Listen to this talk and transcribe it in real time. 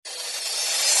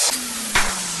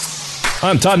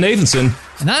I'm Todd Nathanson.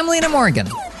 And I'm Lena Morgan.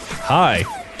 Hi,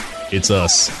 it's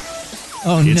us.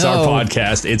 Oh, It's no. our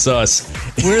podcast. It's us.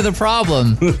 We're the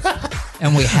problem.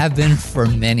 And we have been for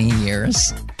many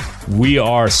years. We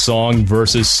are Song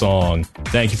versus Song.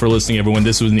 Thank you for listening, everyone.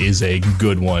 This one is a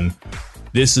good one.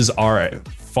 This is our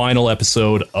final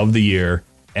episode of the year.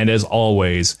 And as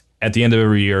always, at the end of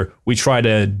every year, we try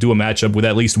to do a matchup with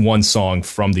at least one song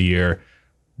from the year.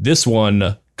 This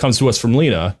one comes to us from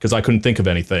Lena, because I couldn't think of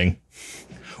anything.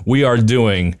 We are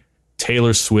doing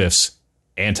Taylor Swift's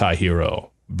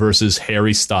Anti-Hero versus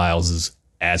Harry Styles'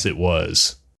 As It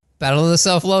Was. Battle of the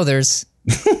Self-Loathers.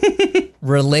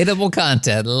 Relatable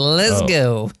content. Let's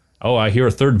go. Oh, I hear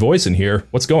a third voice in here.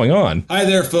 What's going on? Hi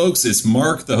there, folks. It's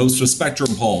Mark, the host of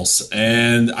Spectrum Pulse,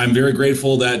 and I'm very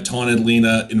grateful that Ton and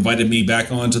Lena invited me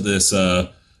back onto this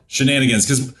shenanigans,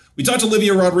 because we talked to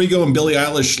Olivia Rodrigo and Billie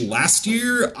Eilish last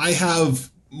year. I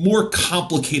have more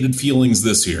complicated feelings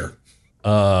this year.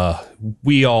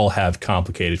 We all have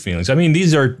complicated feelings. I mean,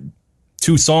 these are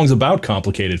two songs about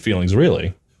complicated feelings,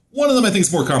 really. One of them I think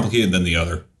is more complicated than the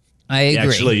other. I agree.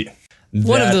 Actually,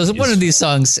 one of these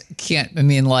songs can't, I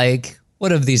mean, like,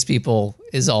 one of these people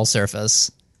is all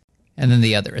surface, and then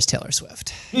the other is Taylor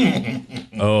Swift.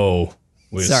 Oh,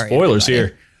 Sorry, spoilers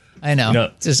everybody. here. I know.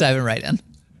 No. Just diving right in.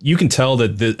 You can tell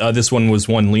that this one was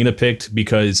one Lena picked,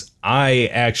 because I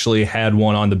actually had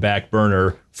one on the back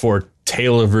burner for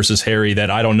Taylor versus Harry that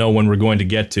I don't know when we're going to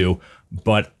get to,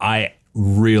 but I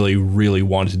really, really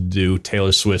wanted to do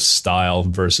Taylor Swift's Style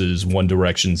versus One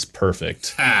Direction's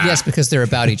Perfect. Yes, because they're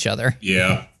about each other.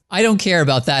 Yeah. I don't care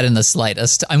about that in the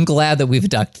slightest. I'm glad that we've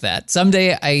ducked that.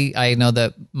 Someday I know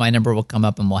that my number will come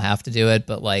up and we'll have to do it,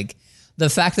 but like the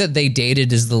fact that they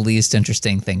dated is the least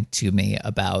interesting thing to me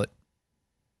about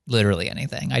literally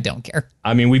anything. I don't care.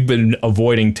 I mean, we've been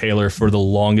avoiding Taylor for the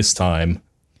longest time.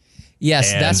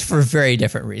 Yes, And- that's for very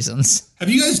different reasons. Have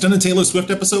you guys done a Taylor Swift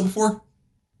episode before?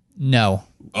 No.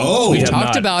 Oh, We We have talked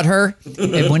not. about her.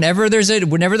 And whenever there's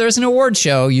an award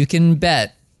show, you can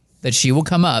bet that she will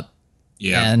come up.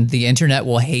 yeah. And the internet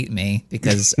will hate me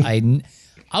because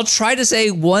I'll try to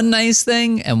say one nice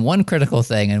thing and one critical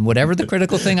thing, and whatever the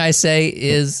critical thing I say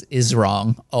is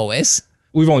wrong always.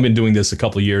 We've only been doing this a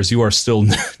couple of years. You are still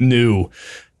new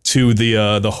to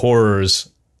the horrors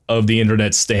of the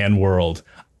internet stan world.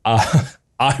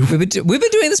 We've been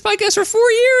doing this podcast for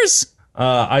 4 years.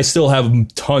 I still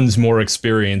have tons more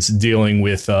experience dealing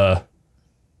with the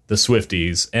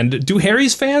Swifties. And do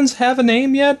Harry's fans have a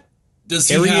name yet? Does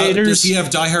he have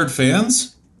diehard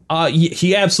fans?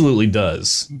 He absolutely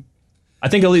does. I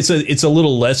think at least it's a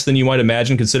little less than you might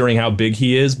imagine, considering how big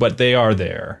he is, but they are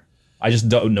there. I just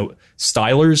don't know.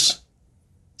 Stylists?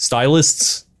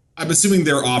 I'm assuming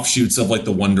they're offshoots of like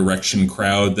the One Direction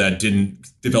crowd that didn't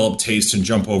develop taste and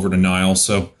jump over to Niall.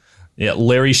 So, Yeah,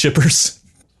 Larry shippers.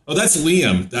 oh, that's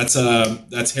Liam. That's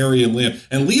Harry and Liam.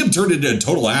 And Liam turned into a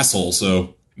total asshole.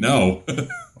 So no.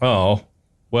 Oh,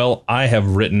 well, I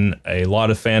have written a lot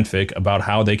of fanfic about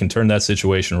how they can turn that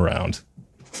situation around.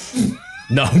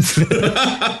 No.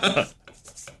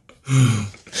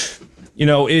 You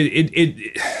know,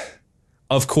 it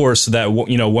of course, that,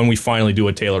 you know, when we finally do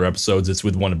a Taylor episodes, it's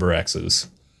with one of her exes.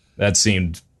 That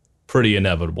seemed pretty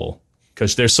inevitable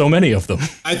because there's so many of them.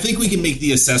 I think we can make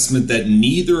the assessment that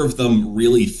neither of them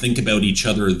really think about each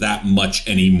other that much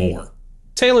anymore.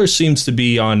 Taylor seems to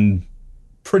be on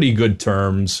pretty good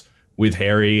terms with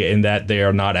Harry in that they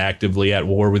are not actively at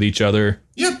war with each other.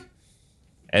 Yeah.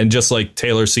 And just like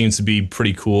Taylor seems to be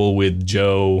pretty cool with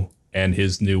Joe and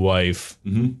his new wife.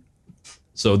 Mm-hmm.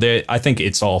 So I think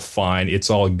it's all fine.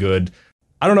 It's all good.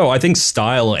 I don't know. I think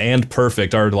Style and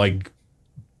Perfect are like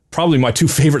probably my two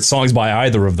favorite songs by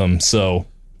either of them. So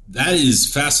That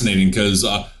is fascinating because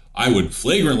I would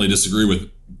flagrantly disagree with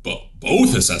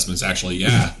both assessments, actually.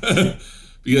 Yeah.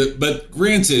 But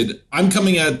granted, I'm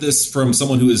coming at this from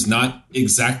someone who has not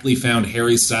exactly found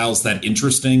Harry Styles that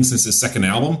interesting since his second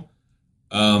album.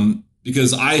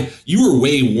 Because you were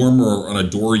way warmer on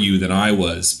Adore You than I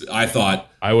was. I thought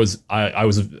I was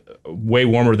way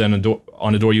warmer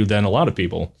on Adore You than a lot of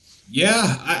people.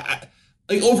 Yeah,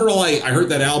 like overall, I heard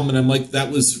that album and I'm like,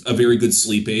 that was a very good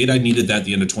sleep aid. I needed that at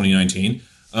the end of 2019.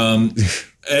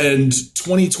 And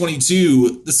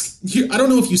 2022, I don't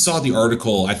know if you saw the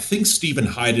article. I think Stephen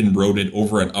Hyden wrote it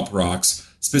over at Uprocks,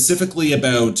 specifically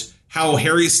about how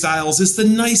Harry Styles is the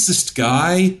nicest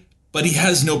guy, but he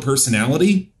has no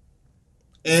personality.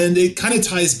 And it kind of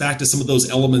ties back to some of those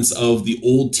elements of the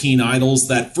old teen idols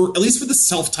that, at least for the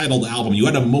self-titled album, you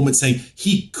had a moment saying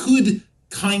he could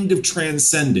kind of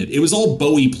transcend it. It was all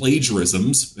Bowie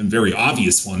plagiarisms and very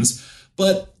obvious ones,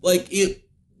 but like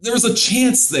there was a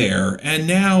chance there. And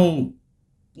now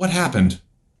What happened?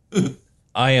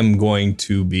 I am going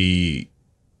to be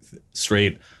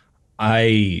straight.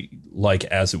 I like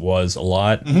As It Was a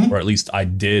lot, or at least I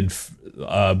did.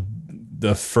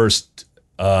 The first,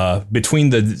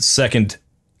 between the 10th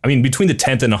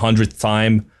and 100th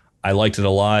time, I liked it a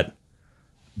lot.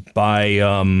 By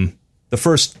the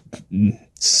first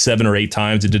 7 or 8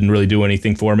 times, it didn't really do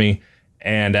anything for me.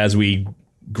 And as we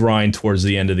grind towards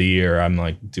the end of the year, I'm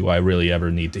like, do I really ever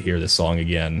need to hear this song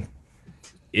again?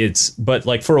 But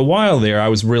like for a while there, I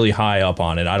was really high up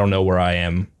on it. I don't know where I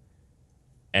am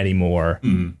anymore.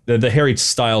 The Harry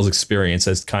Styles experience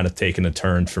has kind of taken a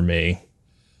turn for me.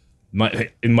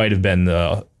 It might have been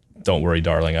the Don't Worry,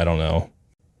 Darling. I don't know.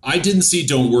 I didn't see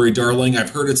Don't Worry, Darling.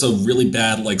 I've heard it's a really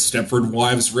bad like Stepford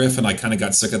Wives riff, and I kind of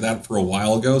got sick of that for a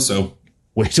while ago. So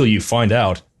wait till you find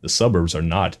out the suburbs are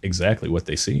not exactly what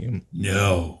they seem.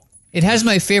 No. It has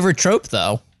my favorite trope,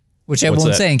 though, which I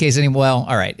won't say in case any. Well,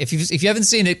 all right. If you haven't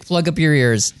seen it, plug up your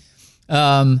ears.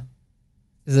 The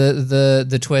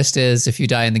twist is if you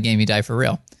die in the game, you die for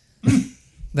real.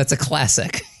 That's a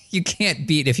classic. You can't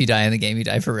beat if you die in the game, you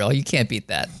die for real. You can't beat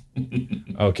that.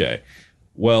 Okay.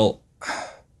 Well,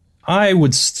 I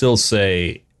would still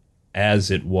say As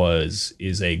It Was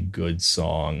is a good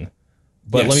song.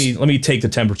 But yes. let me take the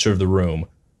temperature of the room.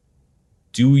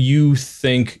 Do you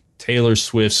think Taylor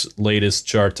Swift's latest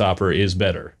chart topper is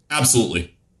better?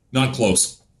 Absolutely. Not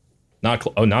close. Not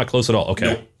close at all.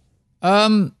 Okay.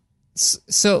 No.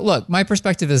 So look, my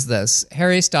perspective is this.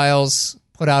 Harry Styles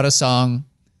put out a song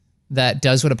that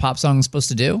does what a pop song is supposed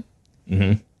to do.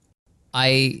 Mm-hmm.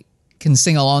 I can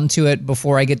sing along to it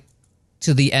before I get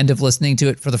to the end of listening to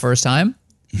it for the first time.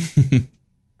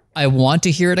 I want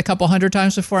to hear it a couple hundred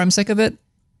times before I'm sick of it.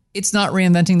 It's not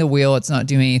reinventing the wheel. It's not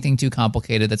doing anything too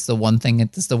complicated. That's the one thing.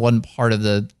 It's the one part of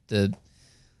the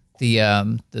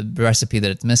recipe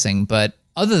that it's missing. But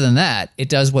other than that, it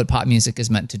does what pop music is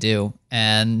meant to do,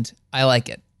 and I like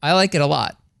it. I like it a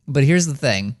lot. But here's the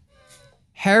thing: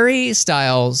 Harry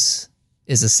Styles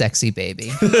is a sexy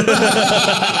baby,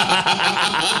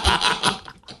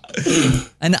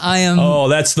 and I am. Oh,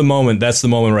 that's the moment. That's the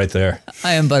moment right there.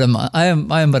 I am but a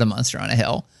monster on a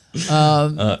hill.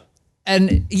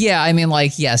 And yeah, I mean,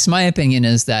 like, yes, my opinion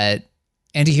is that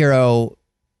Antihero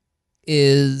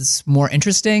is more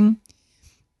interesting.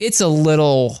 It's a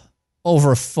little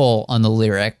overfull on the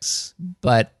lyrics,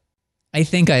 but I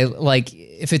think I like,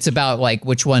 if it's about like,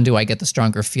 which one do I get the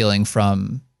stronger feeling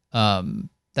from?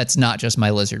 That's not just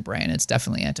my lizard brain. It's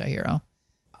definitely Antihero.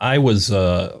 I was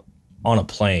on a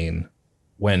plane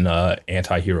when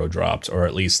Antihero dropped, or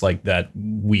at least like that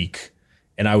week,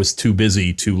 and I was too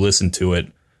busy to listen to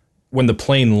it. When the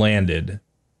plane landed,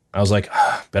 I was like,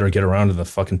 better get around to the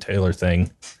fucking Taylor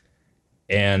thing.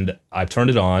 And I turned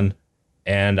it on,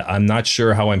 and I'm not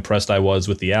sure how impressed I was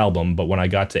with the album, but when I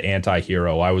got to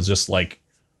Antihero, I was just like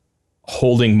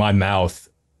holding my mouth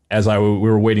as we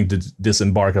were waiting to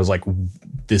disembark. I was like,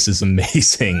 this is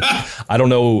amazing. I don't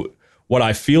know what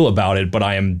I feel about it, but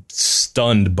I am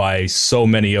stunned by so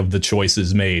many of the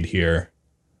choices made here.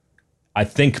 I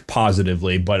think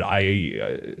positively, but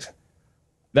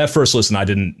that first listen, I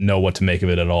didn't know what to make of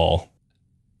it at all.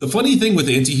 The funny thing with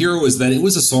Antihero is that it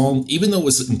was a song, even though it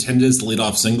was intended as the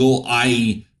lead-off single,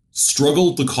 I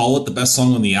struggled to call it the best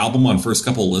song on the album on first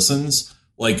couple listens.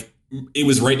 Like, it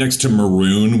was right next to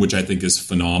Maroon, which I think is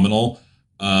phenomenal.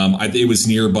 It was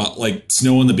near, but like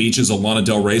Snow on the Beach is a Lana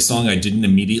Del Rey song I didn't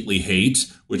immediately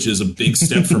hate, which is a big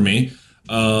step for me.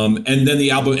 And then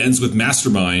the album ends with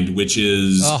Mastermind, which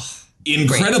is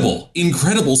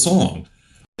incredible song.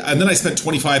 And then I spent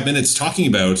 25 minutes talking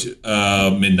about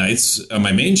Midnights on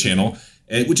my main channel,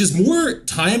 which is more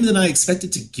time than I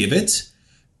expected to give it.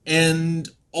 And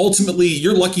ultimately,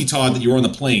 you're lucky, Todd, that you were on the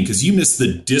plane, because you missed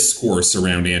the discourse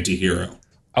around Antihero.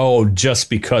 Oh,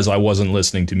 just because I wasn't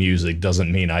listening to music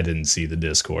doesn't mean I didn't see the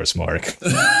discourse, Mark.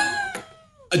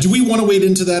 Do we want to wade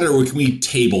into that, or can we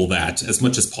table that as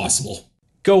much as possible?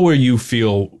 Go where you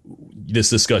feel this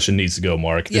discussion needs to go,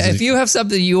 Mark. Yeah, if you have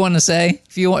something you want to say,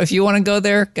 if you want to go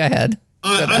there, go ahead.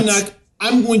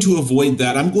 I'm going to avoid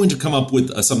that. I'm going to come up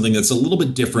with something that's a little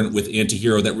bit different with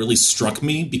Antihero that really struck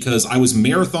me, because I was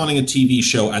marathoning a TV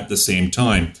show at the same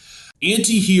time.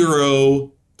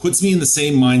 Antihero puts me in the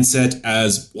same mindset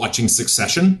as watching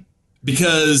Succession,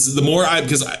 because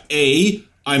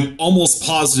I'm almost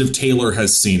positive Taylor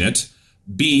has seen it.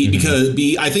 Because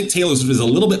I think Taylor Swift is a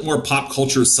little bit more pop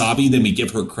culture savvy than we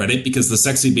give her credit, because the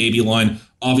sexy baby line,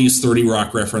 obvious 30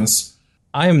 Rock reference.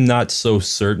 I am not so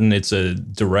certain it's a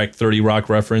direct 30 Rock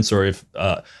reference, or if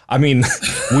I mean,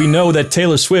 we know that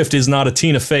Taylor Swift is not a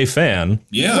Tina Fey fan.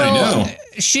 Yeah, Well, I know.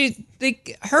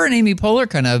 Her and Amy Poehler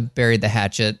kind of buried the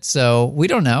hatchet, so we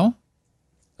don't know.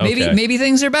 Okay. Maybe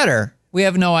things are better. We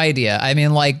have no idea. I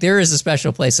mean, like, there is a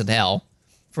special place in hell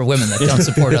for women that don't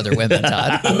support other women,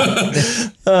 Todd.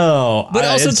 But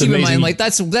also it's keep in amazing. mind, like,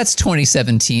 that's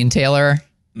 2017, Taylor.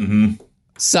 Mm-hmm.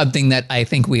 Something that I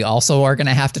think we also are going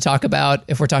to have to talk about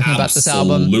if we're talking about this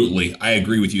album. Absolutely. I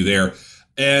agree with you there.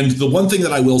 And the one thing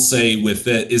that I will say with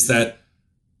it is that,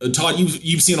 Todd,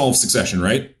 you've seen all of Succession,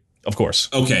 right? Of course.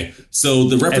 Okay. So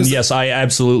the reference... And yes, I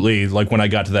absolutely, like, when I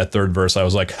got to that third verse, I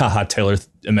was like, haha, Taylor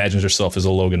imagines herself as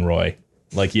a Logan Roy.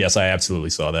 Like, yes, I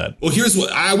absolutely saw that. Well, here's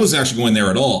what... I wasn't actually going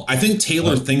there at all. I think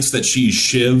Taylor thinks that she's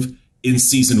Shiv in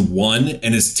season 1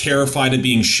 and is terrified of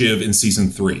being Shiv in season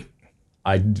 3.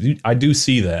 I do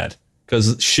see that,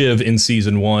 because Shiv in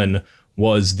season 1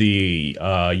 was the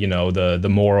the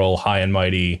moral high and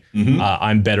mighty.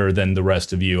 I'm better than the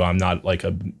rest of you. I'm not like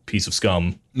a piece of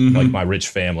scum like my rich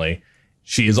family.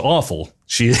 She is awful.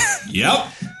 Yep.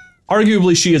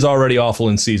 Arguably she is already awful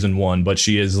in season 1, but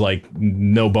she is like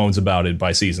no bones about it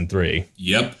by season 3.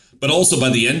 Yep. But also by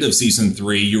the end of season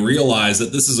 3, you realize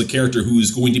that this is a character who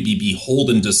is going to be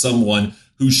beholden to someone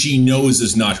who she knows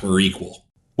is not her equal.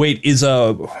 Wait,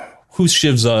 who's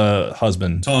Shiv's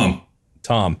husband? Tom.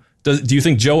 Do you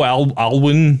think Joe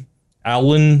Alwyn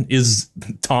is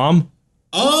Tom?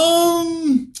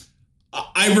 I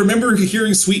remember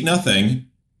hearing Sweet Nothing,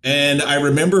 and I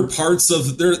remember parts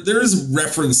of there's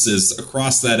references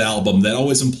across that album that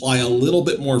always imply a little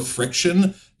bit more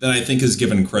friction than I think is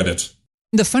given credit.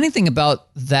 The funny thing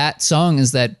about that song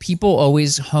is that people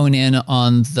always hone in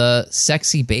on the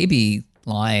sexy baby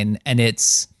line, and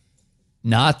it's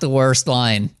not the worst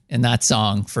line in that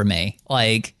song for me.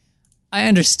 Like, I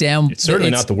understand. It's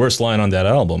certainly not the worst line on that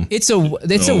album. It's a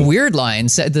weird line.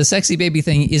 The sexy baby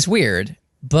thing is weird,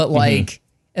 but like,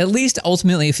 at least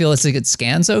ultimately I feel it's like it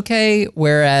scans okay.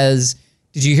 Whereas,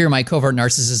 did you hear my covert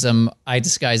narcissism? I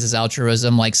disguise as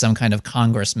altruism like some kind of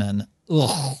congressman.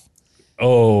 Ugh.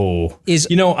 Oh, Is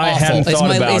I awful. hadn't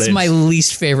thought about it. It's my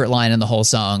least favorite line in the whole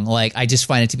song. Like, I just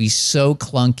find it to be so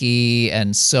clunky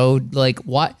and so like,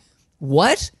 what?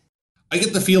 I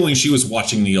get the feeling she was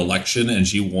watching the election and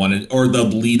she wanted, or the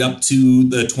lead up to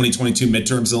the 2022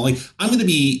 midterms, and like, I'm going to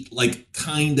be like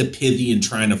kind of pithy and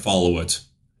trying to follow it.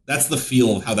 That's the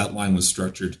feel of how that line was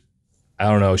structured. I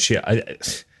don't know.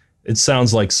 It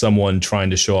sounds like someone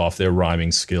trying to show off their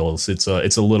rhyming skills. It's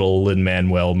a little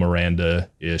Lin-Manuel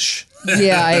Miranda-ish.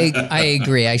 Yeah, I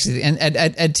agree actually.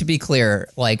 And to be clear,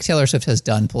 like, Taylor Swift has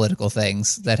done political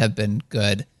things that have been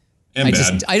good. And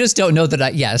bad. I just don't know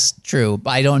that yes, true, but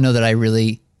I don't know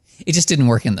that it just didn't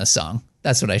work in this song.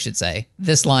 That's what I should say.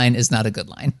 This line is not a good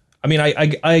line. I mean,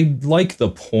 I like the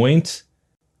point.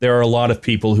 There are a lot of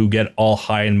people who get all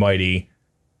high and mighty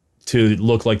to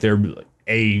look like they're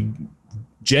a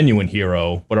genuine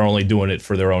hero, but are only doing it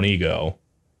for their own ego.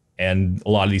 And a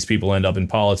lot of these people end up in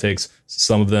politics.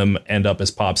 Some of them end up as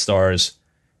pop stars.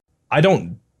 I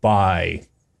don't buy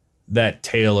that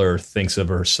Taylor thinks of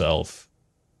herself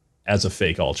as a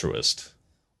fake altruist.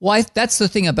 Well, that's the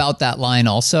thing about that line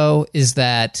also, is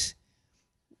that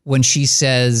when she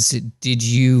says, did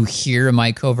you hear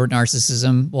my covert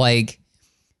narcissism? Like,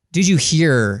 did you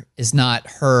hear is not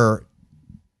her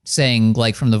saying,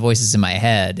 like, from the voices in my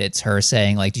head. It's her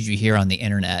saying, like, did you hear on the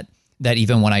internet that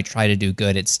even when I try to do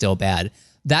good, it's still bad?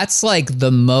 That's like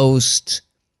the most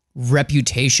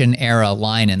Reputation era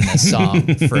line in this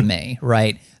song for me,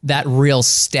 right? That real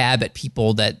stab at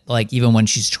people that, like, even when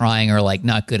she's trying, are like,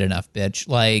 not good enough, bitch.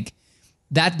 Like,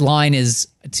 that line is,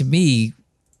 to me,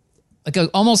 like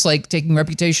almost like taking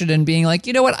Reputation and being like,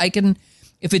 you know what, I can,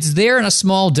 if it's there in a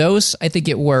small dose, I think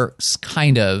it works,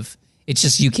 kind of. It's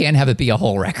just you can't have it be a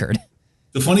whole record.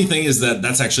 The funny thing is that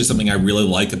that's actually something I really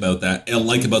like about that. I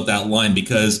like about that line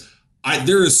because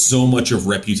there is so much of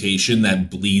Reputation that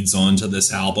bleeds onto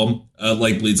this album,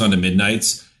 like bleeds onto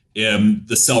Midnight's.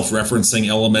 The self-referencing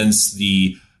elements,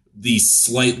 the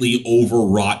slightly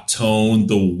overwrought tone,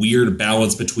 the weird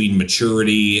balance between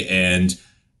maturity and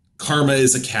Karma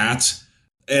is a cat.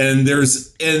 And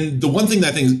the one thing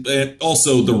that I think,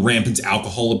 also the rampant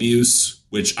alcohol abuse,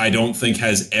 which I don't think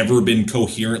has ever been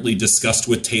coherently discussed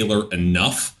with Taylor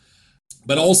enough.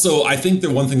 But also, I think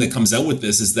the one thing that comes out with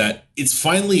this is that it's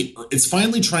finally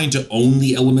trying to own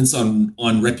the elements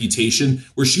on Reputation,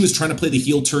 where she was trying to play the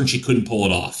heel turn, she couldn't pull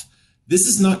it off. This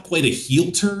is not quite a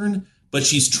heel turn, but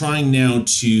she's trying now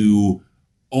to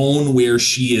own where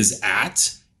she is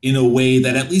at in a way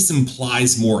that at least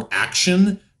implies more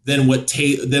action than what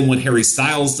Harry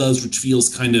Styles does, which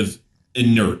feels kind of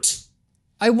inert.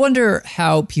 I wonder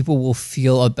how people will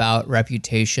feel about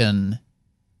Reputation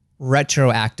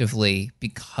retroactively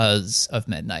because of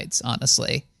Midnights,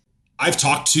 honestly. I've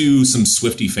talked to some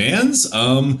Swiftie fans.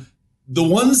 The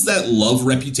ones that love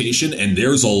Reputation, and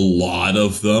there's a lot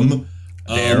of them.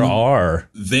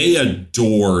 They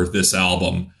adore this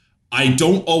album. I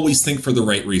don't always think for the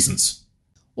right reasons.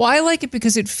 Well, I like it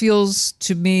because it feels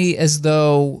to me as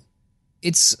though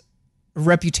it's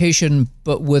Reputation,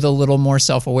 but with a little more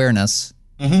self-awareness.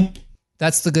 Mm-hmm.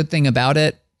 That's the good thing about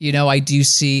it. You know, I do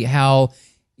see how,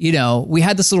 you know, we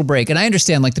had this little break, and I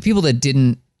understand, like, the people that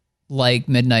didn't like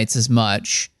Midnights as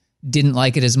much didn't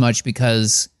like it as much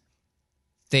because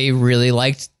they really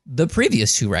liked the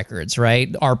previous two records,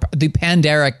 right? The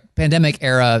pandemic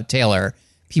era Taylor.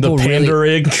 People the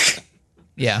pandering.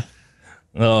 Yeah.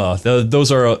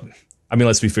 Those are, I mean,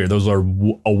 let's be fair, those are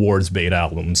awards bait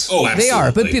albums. Oh, absolutely. They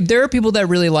are, but there are people that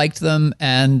really liked them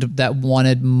and that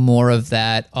wanted more of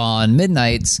that on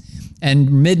Midnights.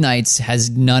 And Midnights has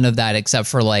none of that except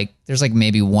for, like, there's like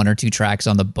maybe one or two tracks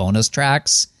on the bonus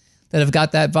tracks that have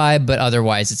got that vibe, but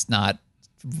otherwise it's not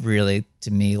really,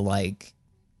 to me, like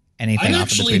anything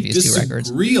off of the previous two records.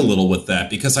 I disagree a little with that,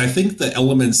 because I think the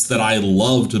elements that I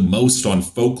loved most on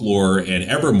Folklore and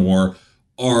Evermore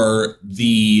are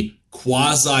the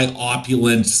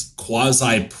quasi-opulent,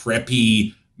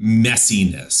 quasi-preppy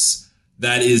messiness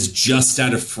that is just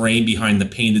out of frame behind the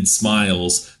painted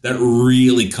smiles that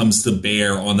really comes to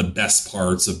bear on the best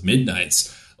parts of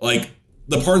Midnights. Like,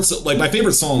 the parts, like, my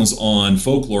favorite songs on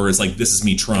Folklore is, like, This Is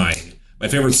Me Trying. My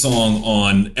favorite song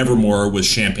on Evermore was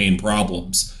Champagne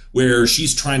Problems, where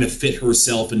she's trying to fit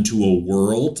herself into a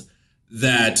world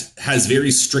that has very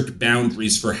strict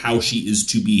boundaries for how she is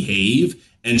to behave,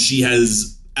 and she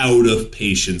has out of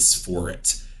patience for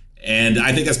it. And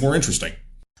I think that's more interesting.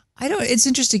 It's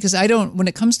interesting because when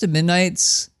it comes to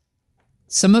Midnights,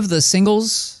 some of the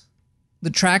singles, the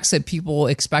tracks that people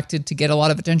expected to get a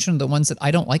lot of attention, the ones that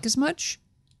I don't like as much.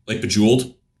 Like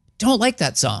Bejeweled? Don't like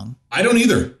that song. I don't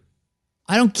either.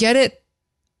 I don't get it.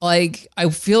 Like, I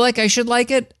feel like I should like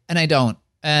it, and I don't.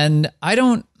 And I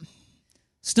don't.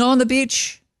 Snow on the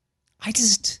Beach, I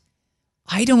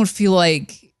don't feel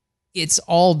like it's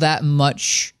all that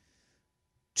much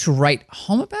to write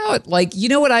home about. Like, you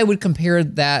know what I would compare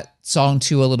that song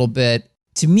to a little bit?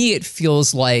 To me, it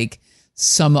feels like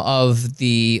some of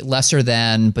the lesser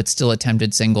than but still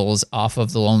attempted singles off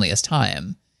of The Loneliest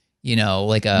Time. You know,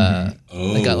 like a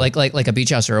like a Beach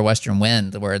House or a Western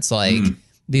Wind, where it's like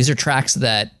these are tracks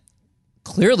that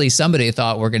clearly somebody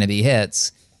thought were going to be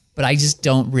hits, but I just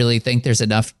don't really think there's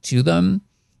enough to them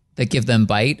that give them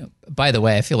bite. By the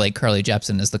way, I feel like Carly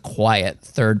Jepsen is the quiet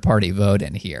third-party vote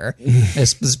in here.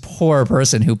 This poor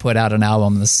person who put out an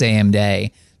album the same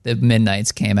day that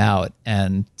Midnights came out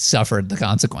and suffered the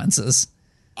consequences.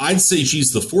 I'd say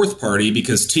she's the fourth party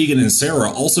because Tegan and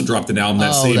Sarah also dropped an album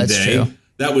that same day. True.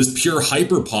 That was pure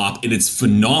hyperpop, and it's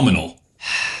phenomenal.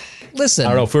 Listen, I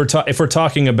don't know if we're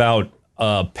talking about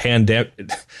pandemic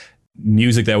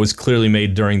music that was clearly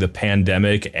made during the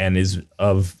pandemic and is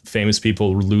of famous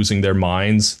people losing their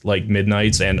minds, like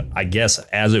Midnights, and I guess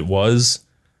As It Was,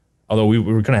 although we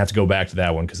were gonna have to go back to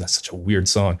that one because that's such a weird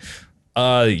song.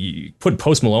 You put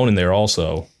Post Malone in there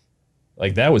also.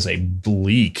 Like, that was a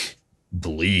bleak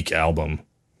album.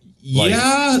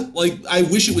 Yeah, like I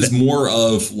wish it was more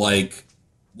of like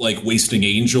Wasting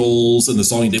Angels and the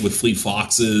song he did with Fleet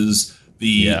Foxes.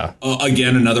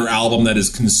 Again, another album that is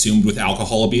consumed with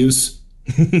alcohol abuse.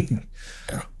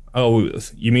 Oh,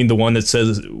 you mean the one that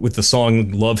says with the song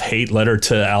Love Hate Letter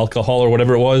to Alcohol or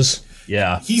whatever it was?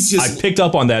 Yeah. I picked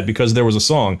up on that because there was a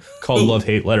song called Love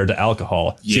Hate Letter to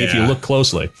Alcohol. Yeah. See if you look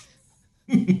closely.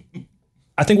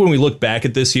 I think when we look back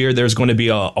at this year, there's going to be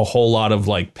a whole lot of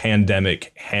like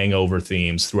pandemic hangover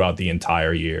themes throughout the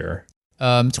entire year.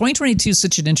 2022 is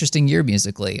such an interesting year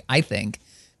musically, I think,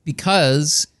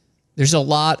 because there's a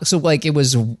lot. So like it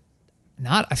was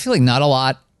I feel like not a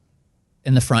lot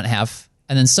in the front half.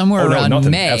 And then somewhere around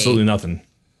May, absolutely nothing.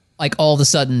 Like all of a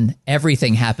sudden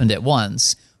everything happened at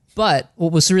once. But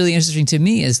what was really interesting to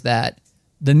me is that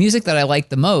the music that I liked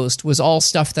the most was all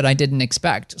stuff that I didn't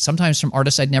expect, sometimes from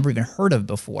artists I'd never even heard of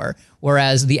before.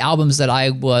 Whereas the albums that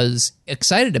I was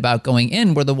excited about going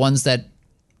in were the ones that,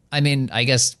 I mean, I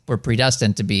guess were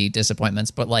predestined to be disappointments,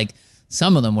 but like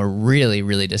some of them were really,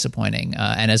 really disappointing.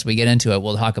 And as we get into it,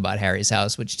 we'll talk about Harry's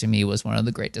House, which to me was one of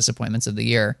the great disappointments of the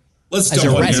year. Let's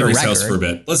jump on Harry's House for a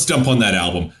bit. Let's jump on that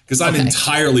album because I'm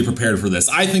entirely prepared for this.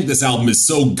 I think this album is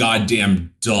so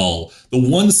goddamn dull. The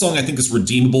one song I think is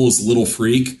redeemable is Little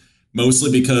Freak,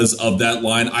 mostly because of that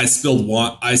line. I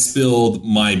spilled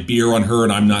my beer on her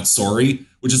and I'm not sorry,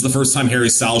 which is the first time Harry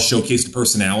Styles showcased a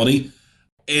personality.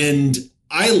 And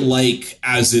I like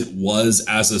As It Was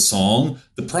as a song.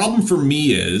 The problem for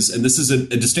me is, and this is a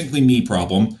distinctly me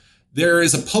problem, there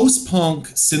is a post-punk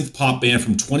synth-pop band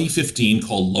from 2015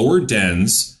 called Lower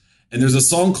Dens, and there's a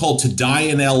song called To Die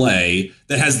in L.A.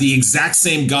 that has the exact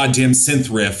same goddamn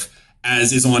synth riff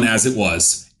as is on As It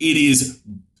Was.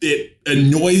 It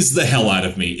annoys the hell out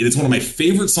of me. It is one of my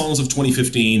favorite songs of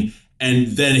 2015, and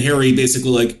then Harry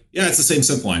basically like, yeah, it's the same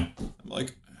synth line. I'm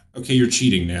like, okay, you're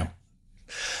cheating now.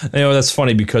 That's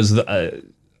funny because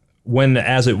when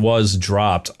As It Was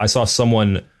dropped, I saw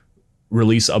someone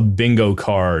release a bingo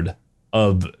card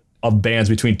of bands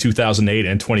between 2008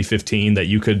 and 2015 that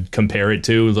you could compare it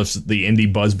to, the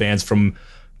indie buzz bands from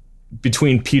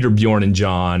between Peter, Bjorn, and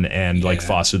John and like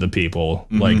Foster the People,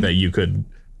 like that you could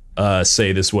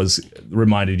say this was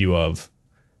reminded you of.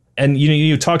 And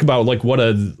you talk about like what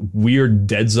a weird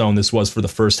dead zone this was for the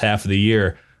first half of the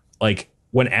year. Like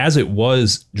when As It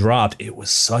Was dropped, it was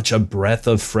such a breath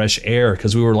of fresh air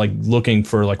because we were like looking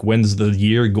for like when's the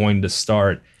year going to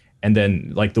start, and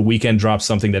then like The Weeknd dropped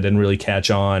something that didn't really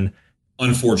catch on.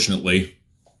 Unfortunately,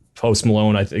 Post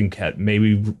Malone, I think, had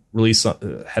released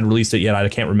it yet. I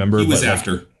can't remember. He was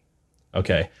after.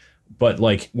 Okay, but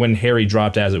like when Harry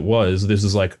dropped As It Was, this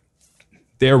is like,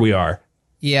 there we are.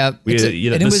 Yeah,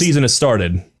 the season has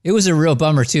started. It was a real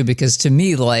bummer too, because to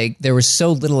me, like, there was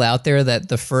so little out there that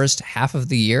the first half of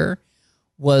the year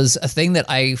was a thing that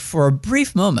I, for a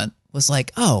brief moment, was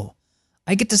like, oh,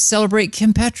 I get to celebrate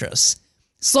Kim Petras.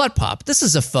 Slut Pop, this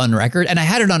is a fun record. And I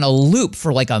had it on a loop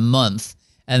for like a month.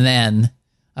 And then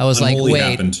I was Unholy like, wait.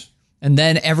 Happened. And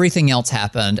then everything else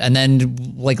happened. And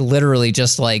then like literally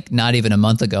just like not even a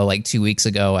month ago, like 2 weeks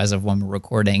ago, as of when we're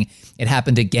recording, it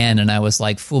happened again. And I was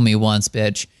like, fool me once,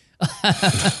 bitch.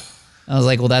 I was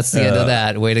like, well, that's the end of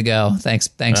that. Way to go. Thanks,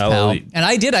 pal. And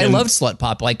I did. I loved Slut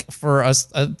Pop. Like for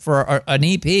us, for an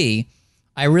EP,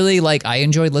 I really I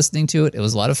enjoyed listening to it. It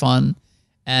was a lot of fun.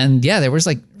 And yeah, there was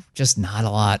like just not a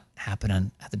lot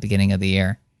happening at the beginning of the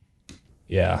year.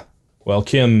 Yeah. Well,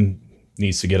 Kim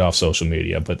needs to get off social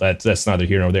media, but that's neither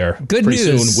here nor there. Good Pretty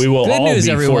news. soon we will all be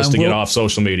everyone. forced to get off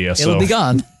social media. It'll be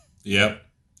gone. Yep.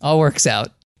 All works out.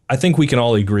 I think we can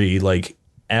all agree, like,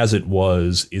 As It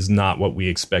Was is not what we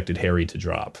expected Harry to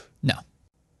drop. No.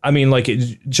 I mean, like,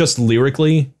 just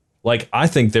lyrically, like, I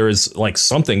think there is, like,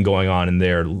 something going on in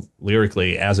there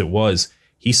lyrically. As It Was,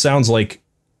 he sounds like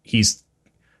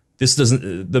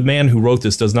the man who wrote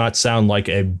this does not sound like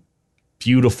a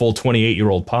beautiful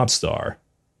 28-year-old pop star.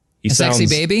 He sounds,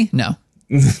 sexy baby? No.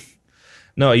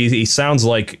 No, he sounds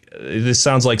like, this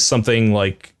sounds like something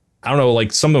like, I don't know,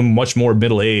 like someone much more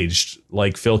middle-aged,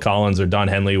 like Phil Collins or Don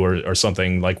Henley or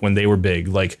something, like when they were big.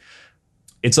 Like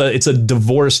it's a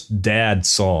divorced dad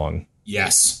song.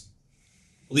 Yes.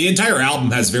 Well, the entire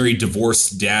album has very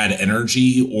divorced dad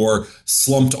energy, or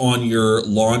slumped on your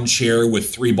lawn chair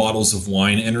with 3 bottles of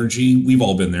wine energy. We've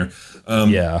all been there.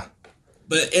 Yeah.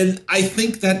 And I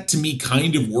think that to me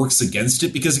kind of works against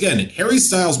it because, again, Harry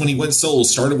Styles, when he went solo,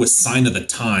 started with Sign of the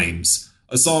Times,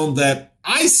 a song that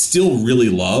I still really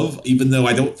love, even though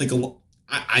I don't think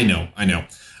I know.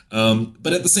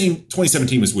 But at the same,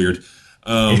 2017 was weird.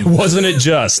 Wasn't it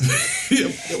just?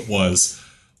 It was.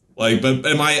 Like, but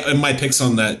and my picks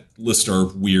on that list are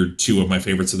weird, 2 of my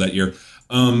favorites of that year.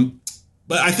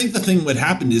 But I think the thing that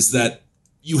happened is that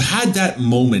you had that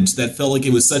moment that felt like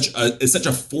it was such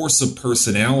a force of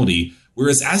personality,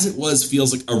 whereas As It Was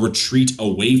feels like a retreat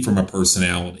away from a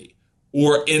personality,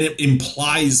 and it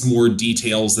implies more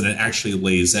details than it actually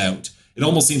lays out. It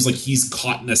almost seems like he's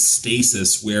caught in a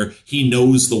stasis where he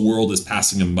knows the world is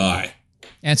passing him by.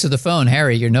 Answer the phone,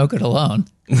 Harry. You're no good alone.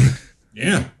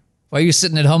 Yeah. Why are you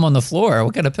sitting at home on the floor?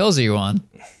 What kind of pills are you on?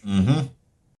 Mm-hmm.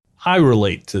 I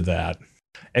relate to that,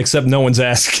 except no one's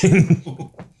asking.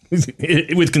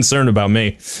 With concern about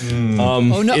me.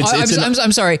 Oh no!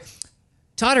 I'm sorry,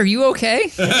 Todd. Are you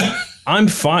okay? I'm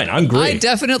fine. I'm great. I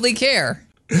definitely care.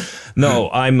 No,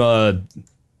 I'm a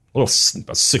little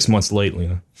about 6 months late,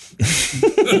 Lena.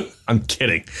 I'm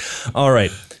kidding. All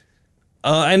right,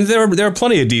 and there are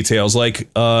plenty of details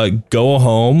like go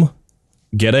home,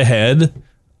 get ahead,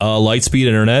 Lightspeed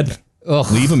internet,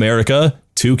 leave America,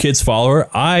 2 kids follower.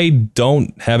 I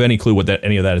don't have any clue what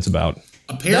any of that is about.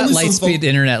 Apparently that Lightspeed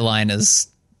internet line is.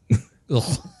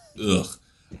 Ugh.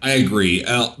 I agree.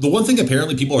 The one thing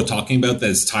apparently people are talking about that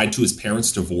is tied to his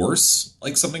parents' divorce,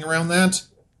 like something around that.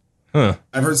 Huh.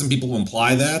 I've heard some people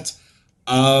imply that.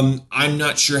 I'm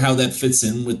not sure how that fits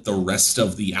in with the rest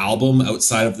of the album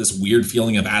outside of this weird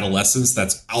feeling of adolescence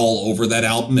that's all over that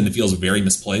album, and it feels very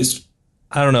misplaced.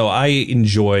 I don't know. I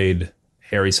enjoyed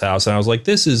Harry's House, and I was like,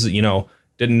 this is,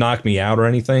 didn't knock me out or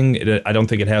anything. I don't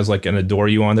think it has like an Adore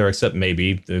You on there, except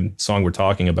maybe the song we're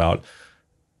talking about.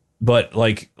 But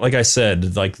like I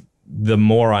said, like the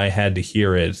more I had to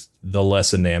hear it, the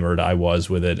less enamored I was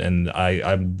with it, and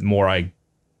I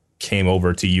came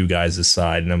over to you guys'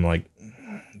 side, and I'm like,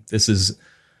 this is.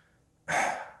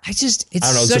 I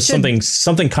don't know. There's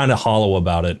something kind of hollow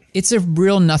about it. It's a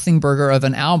real nothing burger of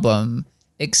an album,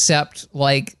 except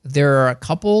like there are a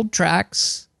couple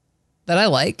tracks that I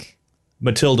like.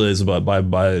 Matilda is by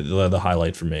the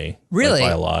highlight for me. Really? Like,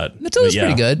 by a lot. Matilda's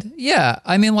pretty good. Yeah.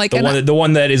 I mean, like the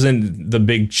one that isn't the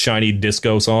big shiny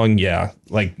disco song. Yeah.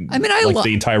 Like, I like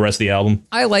the entire rest of the album.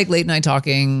 I like Late Night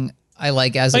Talking. I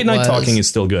like As Late It Was. Night Talking is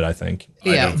still good, I think.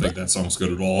 I don't think that song's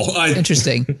good at all.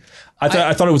 Interesting.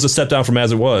 I thought it was a step down from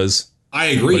As It Was. I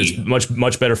agree. But it's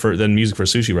much better than Music for a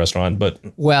Sushi Restaurant. But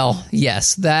well,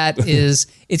 yes, that is.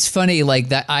 It's funny, like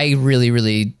that. I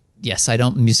really. Yes, I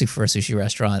don't Music for a Sushi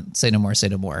Restaurant. Say no more, say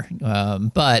no more.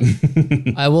 But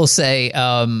I will say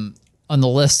on the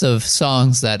list of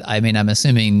songs that I'm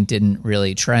assuming didn't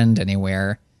really trend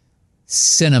anywhere,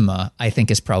 Cinema, I think,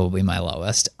 is probably my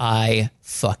lowest. I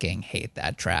fucking hate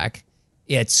that track.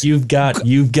 You've got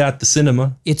the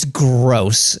cinema. It's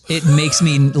gross. It makes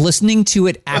me, listening to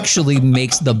it actually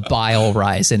makes the bile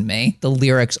rise in me. The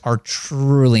lyrics are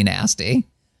truly nasty.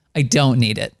 I don't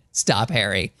need it. Stop,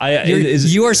 Harry.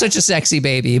 You are such a sexy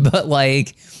baby, but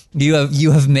like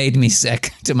you have made me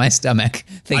sick to my stomach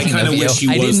thinking of you.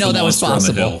 I didn't know that was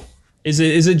possible. Is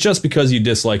it just because you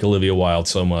dislike Olivia Wilde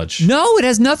so much? No, it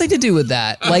has nothing to do with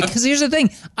that. Like, because here's the thing.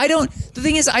 I don't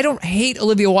hate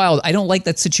Olivia Wilde. I don't like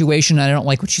that situation. I don't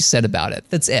like what she said about it.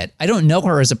 That's it. I don't know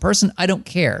her as a person. I don't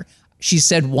care. She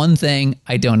said one thing.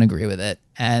 I don't agree with it.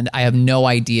 And I have no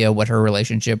idea what her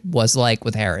relationship was like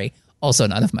with Harry. Also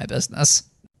none of my business.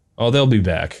 Oh, they'll be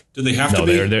back. Do they have to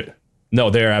be?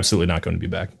 They're absolutely not going to be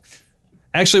back.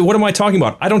 Actually, what am I talking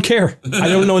about? I don't care. I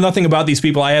don't know nothing about these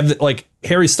people. I have, like,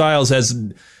 Harry Styles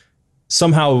has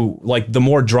somehow, like, the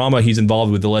more drama he's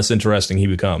involved with, the less interesting he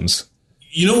becomes.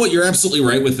 You know what? You're absolutely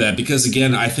right with that, because,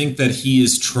 again, I think that he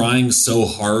is trying so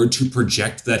hard to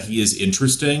project that he is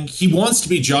interesting. He wants to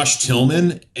be Josh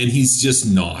Tillman, and he's just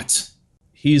not.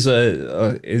 He's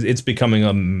it's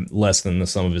becoming less than the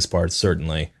sum of his parts,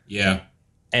 certainly. Yeah.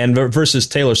 And versus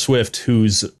Taylor Swift,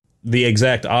 who's the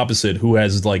exact opposite, who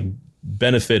has, like,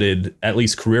 benefited, at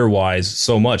least career-wise,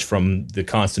 so much from the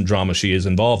constant drama she is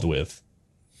involved with.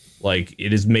 Like,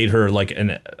 it has made her, like,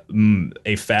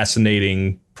 a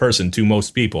fascinating person to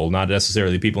most people, not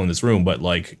necessarily people in this room, but,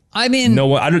 like, no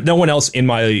one else in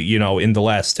in the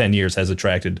last 10 years has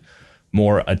attracted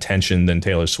more attention than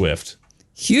Taylor Swift.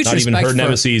 Huge Not even her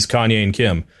nemesis, Kanye and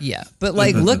Kim. Yeah, but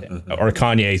like, look, or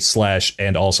Kanye /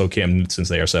 and also Kim, since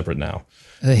they are separate now.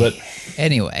 But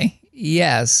anyway,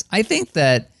 yes, I think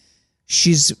that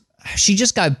she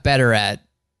just got better at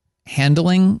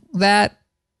handling that,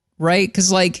 right?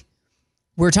 Because like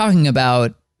we're talking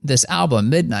about this album,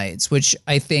 Midnights, which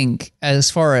I think, as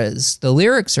far as the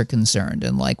lyrics are concerned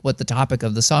and like what the topic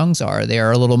of the songs are, they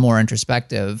are a little more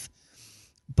introspective,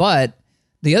 but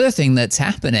the other thing that's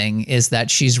happening is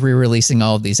that she's re-releasing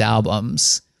all of these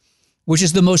albums, which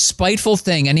is the most spiteful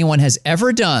thing anyone has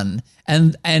ever done.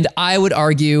 And I would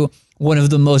argue one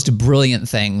of the most brilliant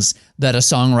things that a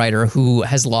songwriter who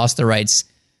has lost the rights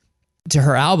to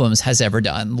her albums has ever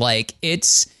done. Like,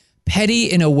 it's petty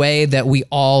in a way that we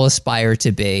all aspire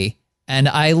to be. And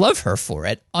I love her for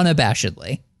it,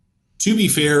 unabashedly. To be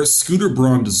fair, Scooter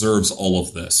Braun deserves all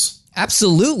of this.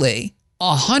 Absolutely.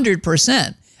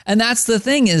 100%. And that's the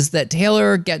thing, is that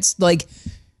Taylor gets, like,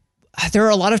 there are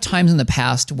a lot of times in the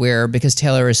past where, because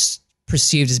Taylor is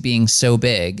perceived as being so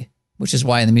big, which is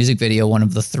why in the music video, one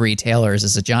of the three Taylors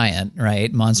is a giant,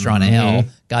 right? Monster on a Hill,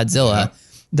 Godzilla,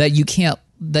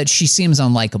 that she seems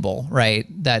unlikable, right?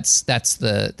 That's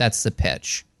the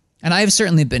pitch. And I've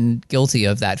certainly been guilty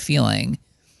of that feeling.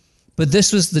 But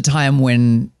this was the time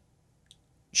when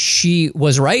she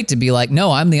was right to be like,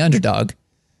 no, I'm the underdog.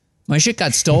 My shit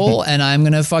got stole, and I'm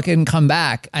going to fucking come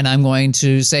back, and I'm going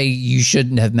to say you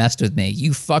shouldn't have messed with me.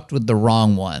 You fucked with the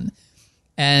wrong one.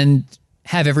 And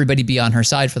have everybody be on her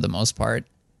side for the most part.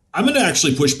 I'm going to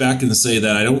actually push back and say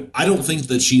that I don't think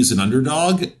that she's an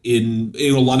underdog in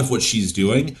a lot of what she's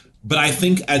doing. But I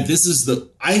think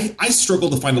I struggle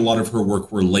to find a lot of her work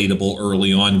relatable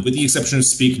early on, with the exception of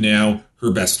Speak Now,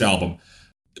 her best album.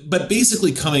 But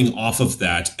basically coming off of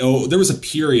that, there was a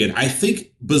period, I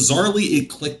think bizarrely it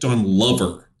clicked on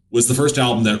Lover was the first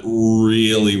album that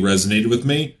really resonated with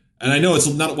me. And I know it's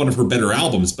not one of her better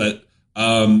albums, but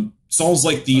songs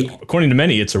like according to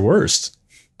many, it's her worst.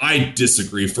 I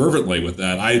disagree fervently with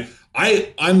that.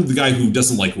 I'm the guy who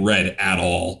doesn't like Red at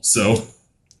all. So,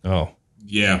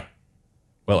 yeah.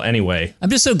 Well, anyway, I'm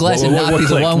just so glad to not be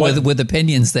the one with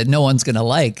opinions that no one's gonna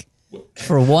like.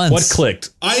 For once, what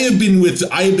clicked? I have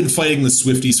been fighting the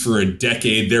Swifties for a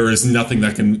decade. There is nothing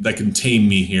that can tame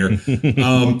me here.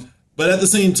 But at the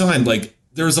same time, like,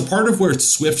 there's a part of where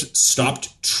Swift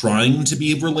stopped trying to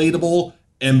be relatable,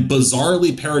 and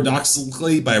bizarrely,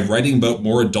 paradoxically, by writing about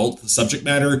more adult subject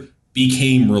matter,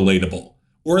 became relatable,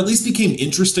 or at least became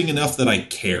interesting enough that I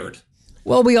cared.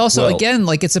 Well, we also, again,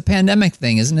 like, it's a pandemic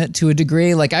thing, isn't it? To a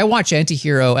degree, like, I watch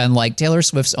Anti-Hero, and like Taylor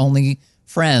Swift's only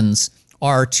friends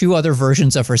are two other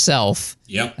versions of herself.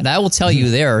 Yep. And I will tell you,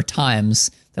 there are times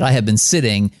that I have been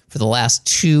sitting for the last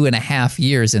 2.5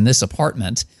 years in this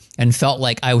apartment and felt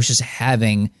like I was just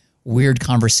having weird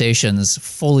conversations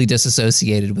fully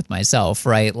disassociated with myself,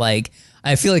 right? Like,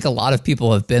 I feel like a lot of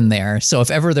people have been there. So if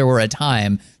ever there were a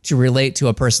time to relate to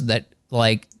a person that,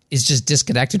 like, is just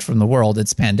disconnected from the world,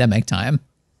 it's pandemic time.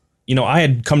 You know, I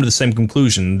had come to the same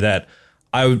conclusion that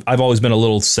I've always been a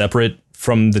little separate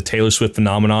from the Taylor Swift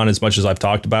phenomenon as much as I've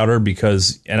talked about her,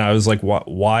 and I was like,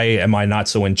 why am I not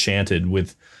so enchanted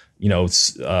with, you know,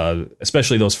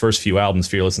 especially those first few albums,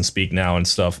 Fearless and Speak Now and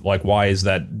stuff. Like, why is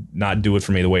that not do it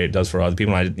for me the way it does for other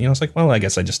people? And it's like, well, I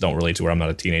guess I just don't relate to her. I'm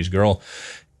not a teenage girl.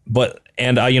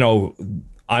 And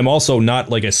I'm also not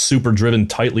like a super driven,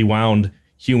 tightly wound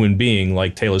human being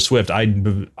like Taylor Swift.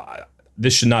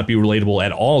 This should not be relatable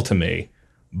at all to me.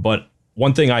 But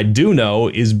one thing I do know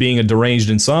is, being a deranged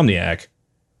insomniac,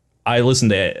 I listen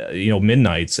to,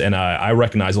 Midnights, and I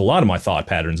recognize a lot of my thought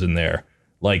patterns in there.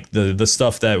 Like the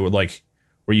stuff that would, like,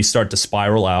 where you start to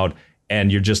spiral out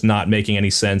and you're just not making any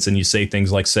sense, and you say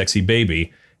things like sexy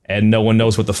baby and no one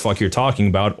knows what the fuck you're talking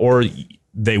about, or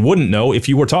they wouldn't know if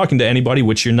you were talking to anybody,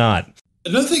 which you're not.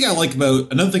 Another thing I like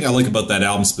about that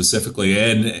album specifically,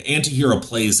 and Anti-Hero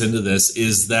plays into this,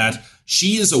 is that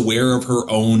she is aware of her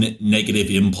own negative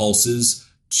impulses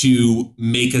to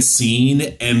make a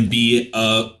scene and be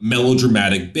a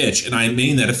melodramatic bitch, and I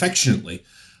mean that affectionately.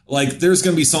 Like, there's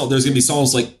gonna be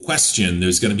songs like Question.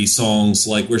 There's gonna be songs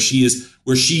like where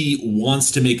she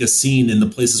wants to make a scene in the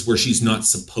places where she's not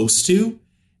supposed to.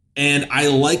 And I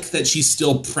like that she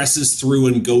still presses through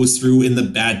and goes through in the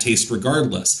bad taste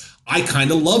regardless. I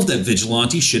kind of love that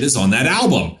Vigilante shit is on that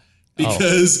album,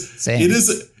 because it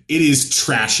is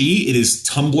trashy. It is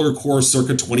Tumblr core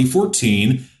circa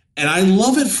 2014. And I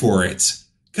love it for it,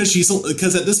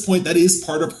 because at this point, that is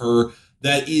part of her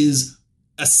that is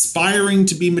aspiring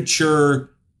to be mature,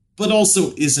 but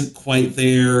also isn't quite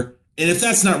there. And if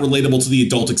that's not relatable to the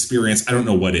adult experience, I don't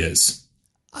know what is.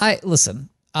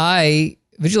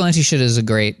 Vigilante Shit is a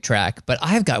great track, but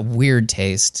I've got weird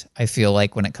taste, I feel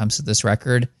like, when it comes to this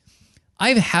record.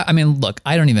 Look,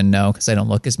 I don't even know because I don't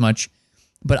look as much,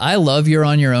 but I love You're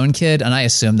on Your Own, Kid, and I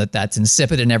assume that that's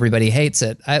insipid and everybody hates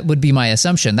it. That would be my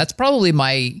assumption. That's probably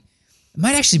might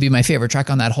actually be my favorite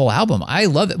track on that whole album. I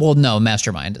love it. Well, no,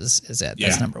 Mastermind is it.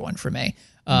 That's number one for me.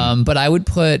 But I would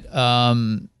put You're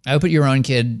on Your Own,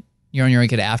 Kid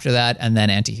after that, and then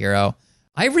Anti-Hero.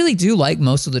 I really do like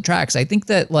most of the tracks. I think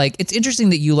that, like, it's interesting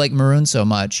that you like Maroon so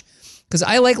much, because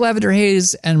I like Lavender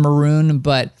Haze and Maroon,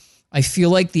 but I feel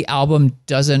like the album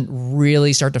doesn't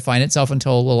really start to find itself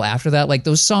until a little after that. Like,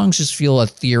 those songs just feel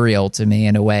ethereal to me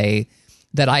in a way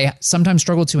that I sometimes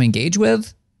struggle to engage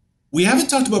with. We haven't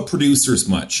talked about producers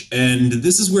much, and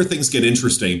this is where things get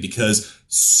interesting, because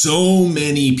so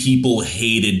many people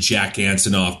hated Jack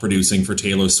Antonoff producing for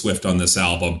Taylor Swift on this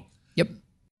album. Yep.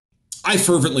 I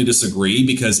fervently disagree,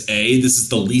 because this is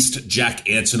the least Jack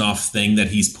Antonoff thing that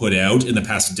he's put out in the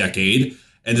past decade.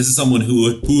 And this is someone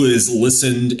who has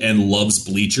listened and loves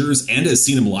Bleachers and has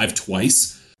seen him live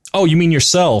twice. Oh, you mean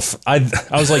yourself? I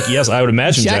was like, yes, I would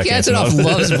imagine Jack Antonoff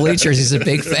loves Bleachers. He's a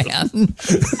big fan.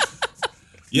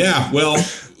 Yeah, well,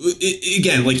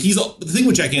 again, like, the thing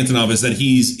with Jack Antonoff is that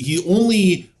he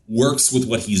only works with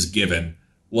what he's given.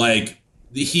 Like,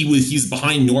 he's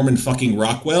behind Norman fucking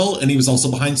Rockwell, and he was also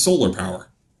behind Solar Power.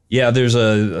 Yeah, there's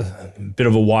a bit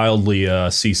of a wildly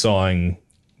seesawing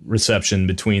reception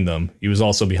between them. He was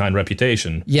also behind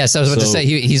Reputation. Yes, I was about to say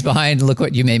he's behind Look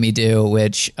What You Made Me Do,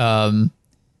 which I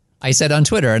said on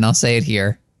Twitter, and I'll say it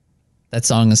here. That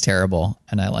song is terrible,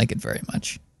 and I like it very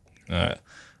much.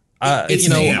 It's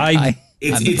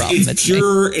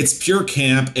pure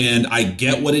camp, and I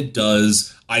get what it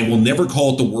does. I will never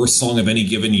call it the worst song of any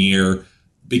given year,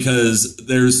 because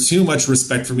there's too much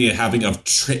respect for me having of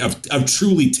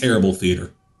truly terrible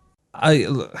theater.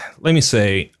 Let me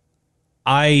say,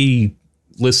 I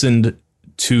listened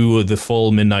to the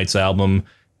full Midnight's album,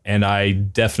 and I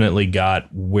definitely got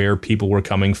where people were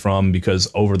coming from, because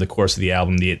over the course of the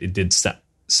album, it did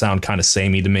sound kind of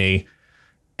samey to me.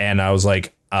 And I was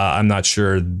like, I'm not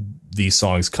sure these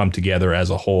songs come together as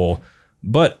a whole.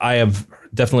 But I have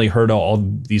definitely heard all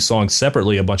these songs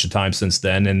separately a bunch of times since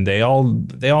then, and they all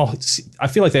I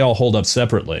feel like they all hold up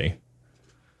separately.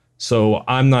 So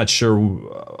I'm not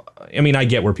sure. I mean, I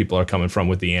get where people are coming from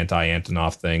with the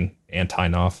anti-Antonov thing.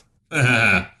 Anti-Nov.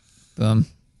 Boom.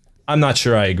 I'm not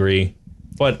sure I agree,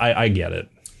 but I get it.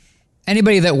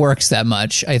 Anybody that works that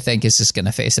much, I think, is just going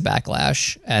to face a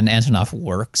backlash, and Antonov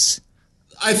works.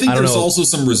 I think there's also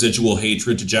some residual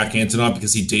hatred to Jack Antonoff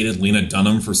because he dated Lena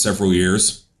Dunham for several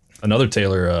years. Another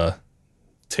Taylor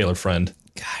friend.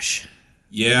 Gosh.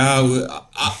 Yeah,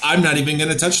 I'm not even going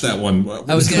to touch that one.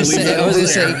 I was going to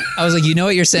say, you know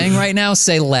what you're saying right now?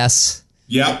 Say less.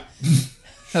 Yep.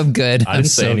 I'm good. I didn't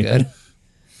say so anything. Good.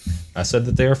 I said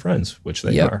that they are friends, which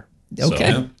they are.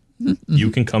 Okay. So you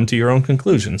can come to your own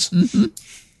conclusions. Mm-hmm.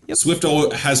 Yep. Swift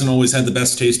hasn't always had the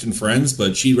best taste in friends,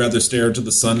 but she'd rather stare into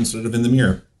the sun instead of in the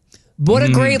mirror. What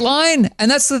a great line. And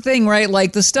that's the thing, right?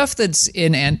 Like the stuff that's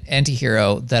in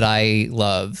Antihero that I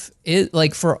love, it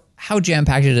like for how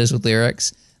jam-packed it is with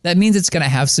lyrics, that means it's going to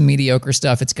have some mediocre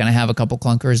stuff. It's going to have a couple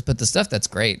clunkers, but the stuff that's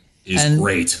great is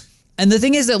great. And the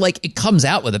thing is that like it comes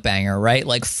out with a banger, right?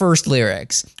 Like first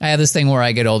lyrics. I have this thing where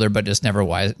I get older, but just never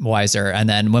wiser. And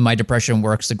then when my depression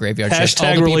works, the graveyard shift.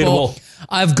 Hashtag relatable.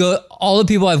 All the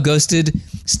people I've ghosted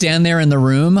stand there in the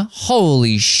room.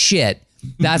 Holy shit.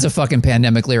 That's a fucking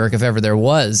Pandemic lyric if ever there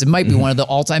was. It might be one of the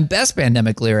all-time best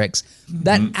Pandemic lyrics.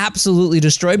 That absolutely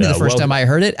destroyed me the first time I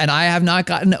heard it, and I have not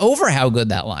gotten over how good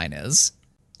that line is.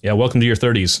 Yeah, welcome to your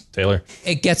 30s, Taylor.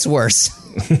 It gets worse.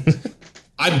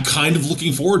 I'm kind of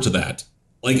looking forward to that.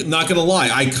 Like, not going to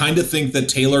lie, I kind of think that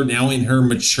Taylor, now in her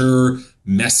mature,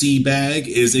 messy bag,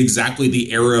 is exactly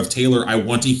the era of Taylor I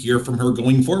want to hear from her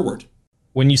going forward.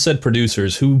 When you said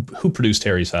producers, who produced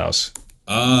Harry's House?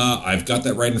 I've got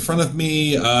that right in front of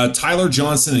me. Tyler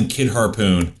Johnson and Kid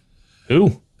Harpoon.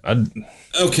 Who?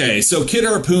 Okay, so Kid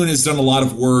Harpoon has done a lot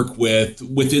of work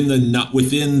within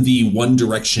the One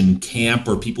Direction camp,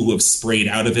 or people who have sprayed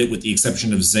out of it, with the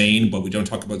exception of Zayn, but we don't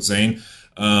talk about Zayn.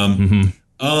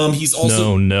 He's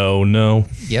also no.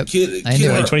 Yep. Kid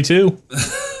 2022.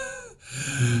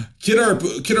 Kid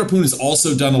Harpoon has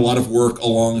also done a lot of work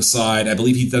alongside, I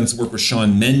believe he's done some work with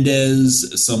Shawn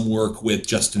Mendes, some work with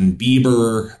Justin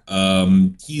Bieber.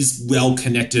 He's well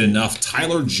connected enough.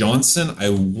 Tyler Johnson, I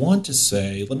want to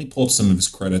say, let me pull up some of his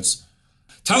credits.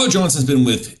 Tyler Johnson's been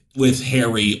with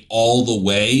Harry all the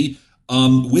way,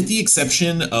 with the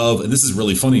exception of, and this is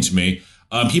really funny to me,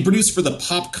 he produced for the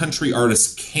pop country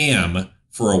artist Cam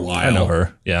for a while. I know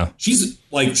her, yeah. She's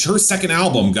like, her second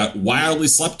album got wildly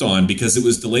slept on because it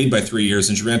was delayed by 3 years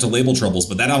and she ran into label troubles,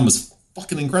 but that album is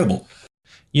fucking incredible.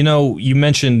 You know, you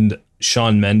mentioned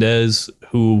Shawn Mendes,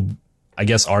 who I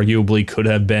guess arguably could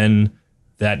have been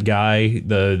that guy,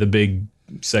 the big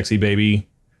sexy baby.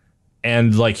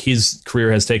 And like his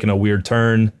career has taken a weird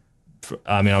turn.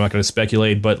 I mean, I'm not going to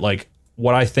speculate, but like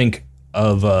what I think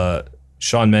of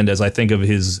Shawn Mendes, I think of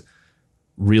his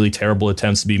really terrible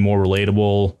attempts to be more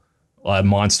relatable,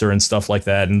 Monster and stuff like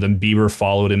that. And then Bieber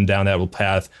followed him down that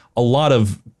path. A lot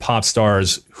of pop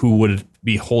stars who would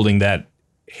be holding that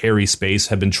hairy space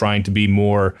have been trying to be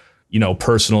more,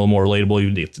 personal, more relatable.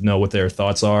 You need to know what their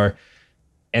thoughts are.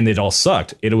 And it all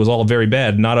sucked. It was all very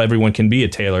bad. Not everyone can be a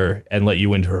Taylor and let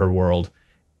you into her world.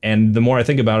 And the more I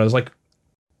think about it, I was like,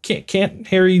 can't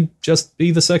Harry just be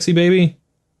the sexy baby?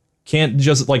 Can't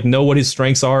just like know what his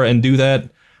strengths are and do that?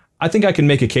 I think I can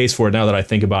make a case for it now that I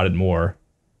think about it more.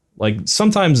 Like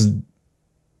sometimes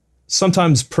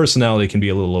personality can be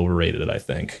a little overrated, I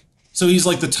think. So he's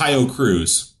like the Tayo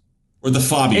Cruz or the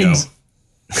Fabio.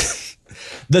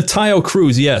 The Tayo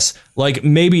Cruz, yes. Like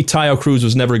maybe Tayo Cruz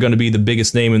was never going to be the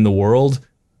biggest name in the world,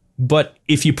 but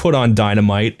if you put on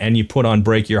Dynamite and you put on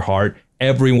Break Your Heart,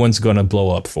 everyone's going to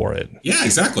blow up for it. Yeah,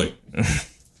 exactly.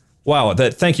 Wow,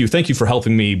 thank you for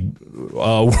helping me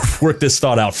work this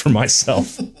thought out for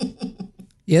myself.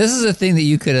 Yeah, this is a thing that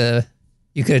you could have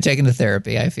taken to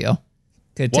therapy, I feel.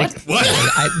 What?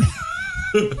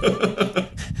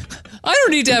 I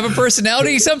don't need to have a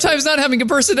personality. Sometimes not having a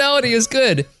personality is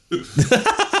good.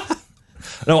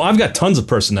 No, I've got tons of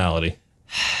personality.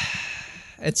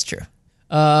 It's true.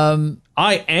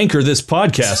 I anchor this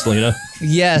podcast, Lena.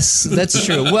 Yes, that's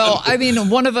true. Well, I mean,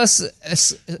 one of us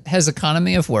has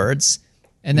economy of words,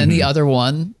 and then the other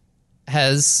one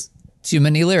has too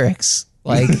many lyrics.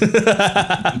 Like,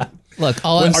 look,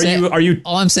 all I'm saying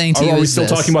to you are we is still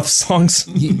talking about the songs?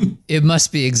 It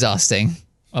must be exhausting.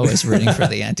 Always rooting for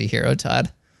the anti-hero, Todd.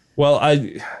 Well,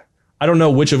 I don't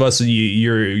know which of us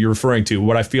you're referring to,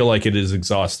 but I feel like it is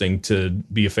exhausting to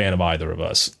be a fan of either of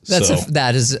us.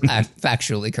 That is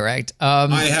factually correct.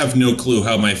 I have no clue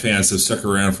how my fans have stuck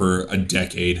around for a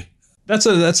decade. That's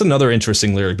another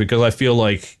interesting lyric, because I feel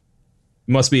like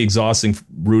it must be exhausting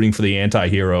rooting for the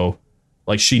anti-hero.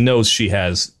 Like, she knows she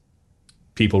has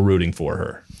people rooting for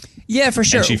her. Yeah, for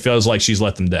sure. And she feels like she's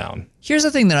let them down. Here's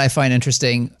the thing that I find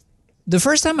interesting. The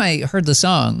first time I heard the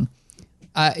song,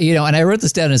 and I wrote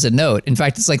this down as a note. In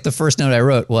fact, it's like the first note I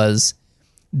wrote was,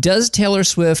 does Taylor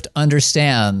Swift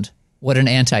understand what an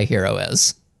anti-hero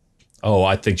is? Oh,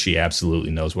 I think she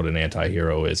absolutely knows what an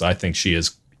anti-hero is. I think she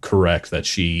is correct that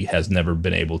she has never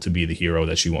been able to be the hero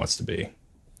that she wants to be.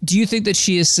 Do you think that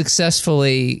she is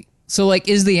successfully... So, like,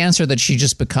 is the answer that she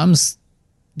just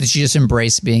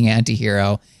embraced being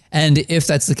anti-hero? And if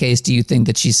that's the case, do you think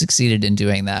that she succeeded in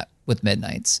doing that with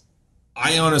Midnights?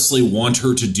 I honestly want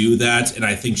her to do that, and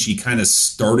I think she kind of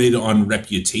started on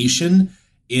Reputation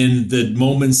in the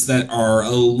moments that are a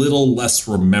little less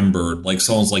remembered, like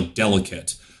songs like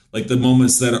Delicate, like the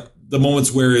moments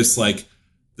where it's like,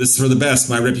 this is for the best,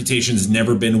 my reputation's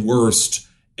never been worst.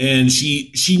 And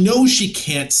she knows she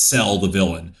can't sell the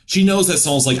villain. She knows that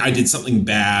songs like I did something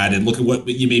bad and look at what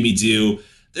you made me do,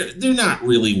 they're not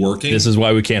really working. This is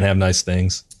why we can't have nice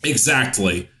things.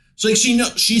 Exactly. So like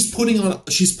she's putting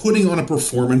on a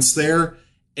performance there,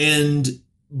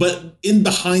 but in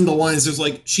behind the lines, there's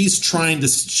like she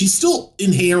still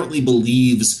inherently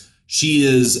believes she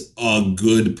is a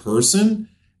good person.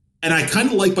 And I kind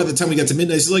of like by the time we got to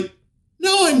Midnight, she's like,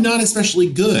 no, I'm not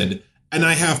especially good. And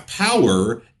I have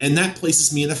power, and that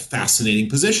places me in a fascinating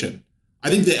position. I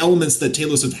think the elements that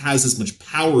Taylor Swift has as much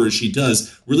power as she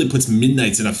does really puts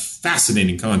Midnights in a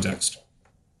fascinating context.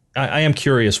 I am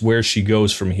curious where she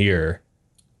goes from here.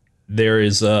 There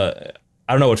is I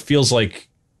don't know, it feels like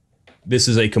this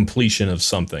is a completion of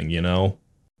something, you know?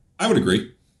 I would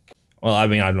agree. Well, I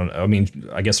mean,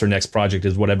 I guess her next project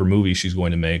is whatever movie she's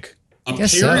going to make.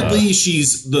 Apparently,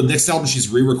 the next album she's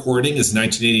re-recording is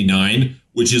 1989,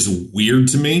 which is weird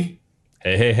to me.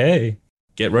 Hey.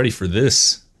 Get ready for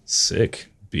this sick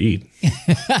beat.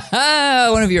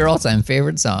 One of your all-time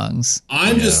favorite songs.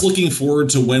 I'm just looking forward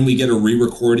to when we get a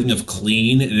re-recording of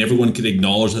Clean and everyone can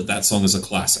acknowledge that song is a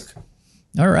classic.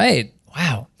 All right.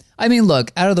 Wow. I mean,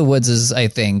 look, Out of the Woods is, I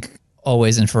think,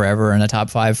 always and forever in the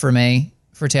top 5 for me.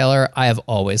 For Taylor, I have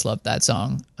always loved that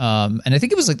song. And I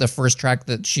think it was like the first track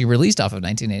that she released off of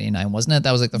 1989, wasn't it?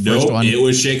 That was like the first one. It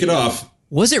was Shake It Off.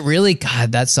 Was it really?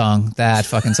 God, that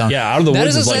fucking song. Yeah, Out of the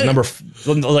Woods is like number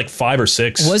 5 or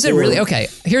 6. Was it really? Okay,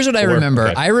 here's what I remember.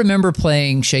 Okay. I remember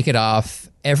playing Shake It Off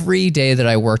every day that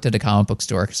I worked at a comic book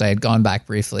store, because I had gone back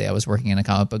briefly. I was working in a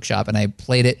comic book shop, and I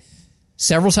played it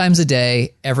several times a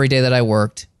day, every day that I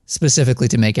worked, specifically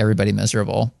to make everybody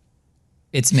miserable.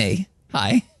 It's me.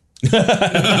 Hi.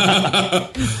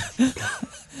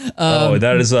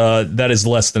 That is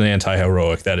less than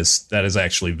anti-heroic. That is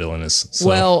actually villainous. So.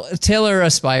 Well, Taylor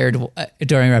aspired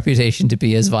during Reputation to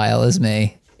be as vile as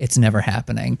me. It's never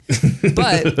happening.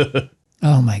 But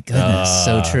oh my goodness,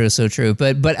 so true.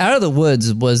 But Out of the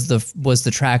Woods was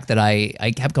the track that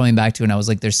I kept going back to, and I was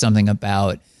like, there's something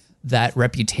about that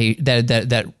reputation, that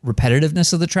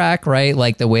repetitiveness of the track, right?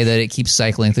 Like the way that it keeps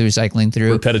cycling through.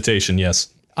 Repetition,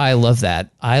 yes. I love that.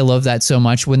 I love that so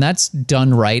much. When that's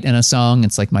done right in a song,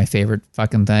 it's like my favorite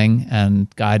fucking thing. And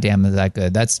goddamn, is that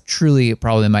good. That's truly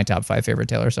probably my top 5 favorite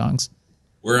Taylor songs.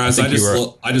 Whereas I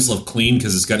just love Clean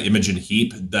because it's got Imogen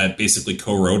Heap that basically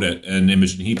co-wrote it, and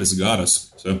Imogen Heap is a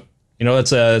goddess. So that's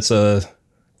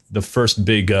the first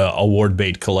big award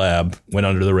bait collab. Went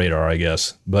under the radar, I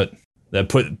guess, but that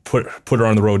put her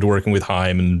on the road to working with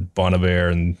Haim and Bon Iver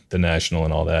and The National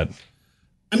and all that.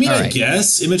 I mean, I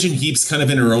guess Imogen Heap's kind of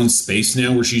in her own space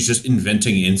now, where she's just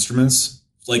inventing instruments.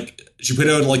 Like, she put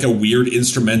out like a weird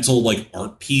instrumental like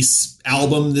art piece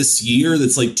album this year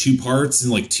that's like 2 parts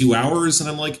in like 2 hours, and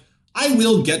I'm like, I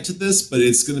will get to this, but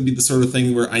it's going to be the sort of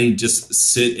thing where I just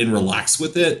sit and relax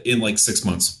with it in like 6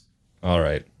 months. All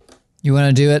right, you want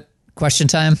to do it? Question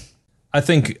time. I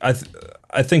think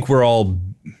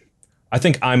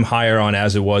I'm higher on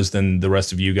As It Was than the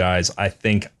rest of you guys. I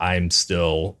think I'm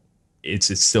still.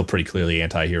 It's still pretty clearly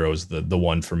Anti-Hero is the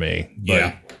one for me. But.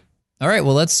 Yeah. All right.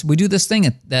 Well, we do this thing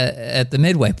at the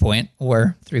midway point,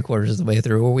 or 3/4 of the way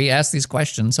through, where we ask these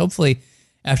questions. Hopefully,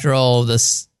 after all of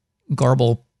this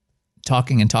garble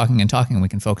talking, we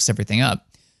can focus everything up.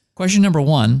 Question number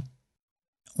 1: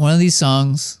 one of these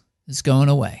songs is going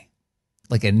away,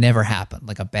 like it never happened,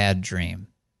 like a bad dream.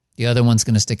 The other one's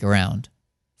going to stick around.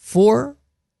 For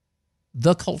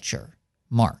the culture,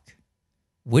 Mark,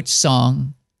 which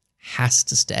song has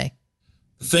to stay?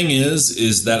 The thing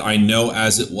is that I know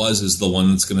As It Was is the one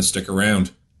that's going to stick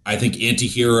around. I think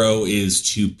Antihero is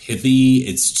too pithy.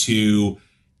 It's too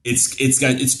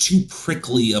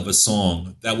prickly of a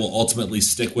song that will ultimately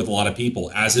stick with a lot of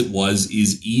people. As It Was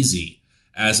is easy.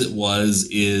 As It Was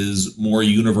is more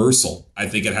universal. I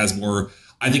think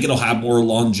it'll have more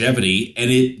longevity,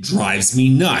 and it drives me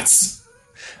nuts.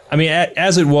 I mean,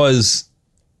 As It Was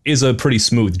is a pretty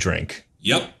smooth drink.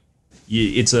 Yep.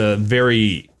 It's a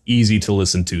very easy to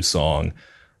listen to song.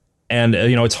 And,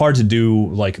 it's hard to do,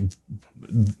 like,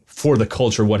 for the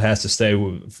culture, what has to stay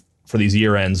for these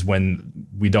year ends when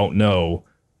we don't know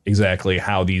exactly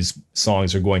how these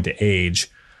songs are going to age.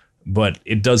 But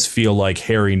it does feel like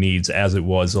Harry needs As It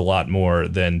Was a lot more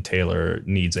than Taylor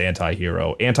needs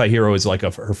Antihero. Antihero is like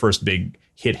her first big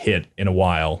hit in a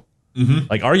while. Mm-hmm.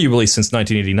 Like arguably since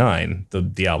 1989,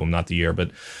 the album, not the year, but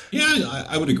yeah,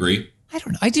 I would agree. I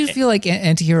don't know. I do feel like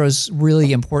Antihero is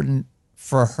really important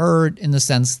for her in the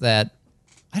sense that,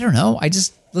 I don't know, I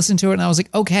just listened to it and I was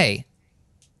like, okay,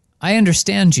 I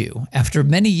understand you after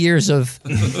many years of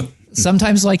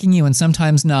sometimes liking you and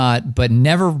sometimes not, but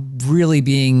never really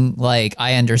being like,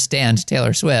 I understand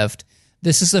Taylor Swift.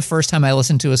 This is the first time I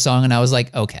listened to a song and I was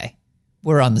like, okay,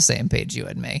 we're on the same page, you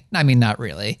and me. I mean, not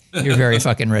really. You're very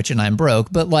fucking rich and I'm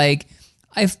broke, but like,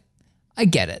 I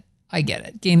get it. I get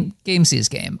it. Game sees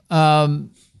game.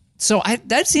 So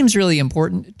that seems really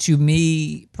important to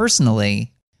me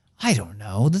personally. I don't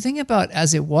know. The thing about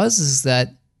As It Was is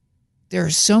that there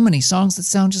are so many songs that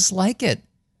sound just like it.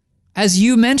 As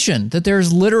you mentioned, that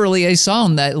there's literally a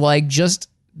song that like just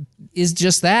is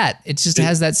just that. It just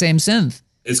has that same synth.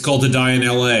 It's called To Die in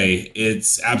LA.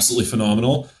 It's absolutely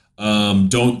phenomenal.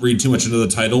 Don't read too much into the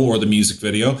title or the music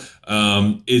video.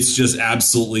 It's just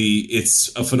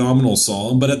it's a phenomenal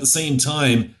song. But at the same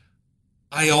time,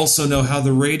 I also know how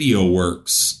the radio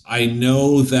works. I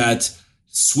know that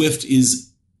Swift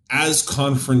is as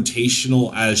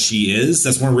confrontational as she is.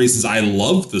 That's one of the reasons I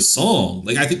love the song.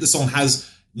 Like, I think the song has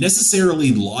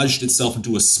necessarily lodged itself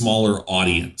into a smaller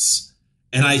audience.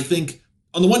 And I think,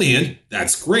 on the one hand,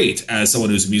 that's great. As someone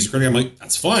who's a music critic, I'm like,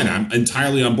 that's fine. I'm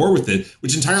entirely on board with it,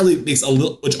 which entirely makes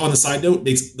which on the side note,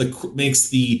 makes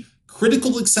the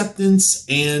critical acceptance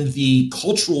and the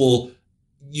cultural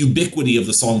ubiquity of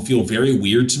the song feel very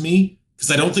weird to me,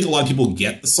 because I don't think a lot of people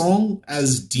get the song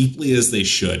as deeply as they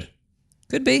should.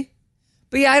 Could be.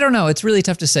 But yeah, I don't know. It's really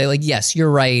tough to say. Like, yes, you're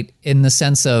right in the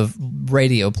sense of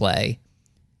radio play.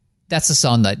 That's a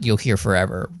song that you'll hear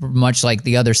forever, much like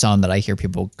the other song that I hear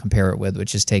people compare it with,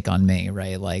 which is Take On Me,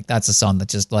 right? Like, that's a song that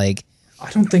just like... I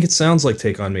don't think it sounds like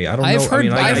Take On Me. I don't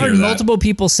know. I've heard multiple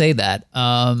people say that.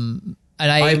 And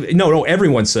No,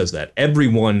 everyone says that.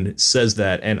 Everyone says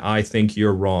that, and I think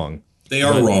you're wrong. They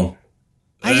are wrong.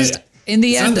 In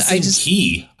the end,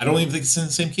 key. I don't even think it's in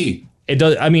the same key. It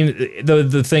does. I mean,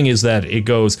 the thing is that it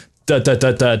goes da da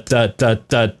da da da da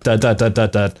da da da da da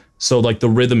da. So like the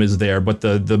rhythm is there, but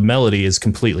the melody is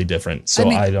completely different. So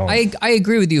I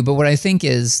agree with you, but what I think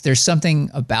is there's something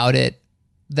about it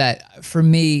that for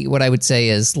me, what I would say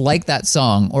is like that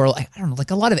song, or like, I don't know,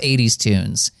 like a lot of 80s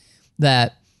tunes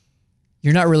that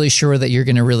you're not really sure that you're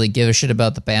going to really give a shit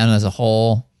about the band as a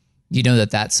whole. You know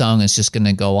that song is just going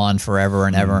to go on forever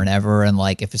and ever and ever. And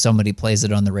like, if somebody plays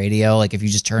it on the radio, like if you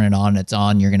just turn it on, it's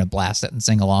on, you're going to blast it and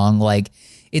sing along. Like,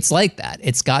 it's like that.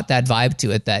 It's got that vibe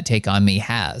to it that Take On Me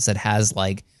has. It has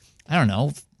like, I don't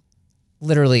know,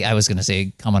 literally, I was going to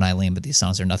say Come On Eileen, but these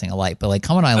songs are nothing alike. But like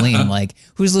Come On Eileen, like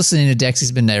who's listening to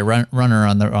Dexy's Midnight Runner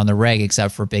on the reg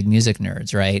except for big music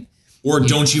nerds, right? Or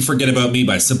Don't You Forget About Me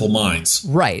by Simple Minds.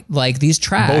 Right. Like these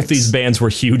tracks. Both these bands were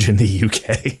huge in the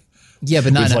UK. Yeah,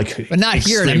 but not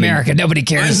here in America. Nobody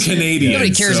cares. I'm Canadian.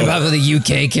 Nobody cares about the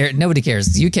UK. Nobody cares.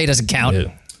 The UK doesn't count.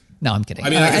 Yeah. No, I'm kidding. I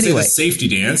mean, I can say the safety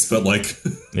dance, but like...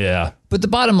 yeah. But the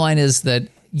bottom line is that,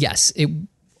 yes,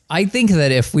 I think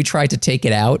that if we tried to take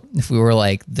it out, if we were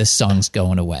like, this song's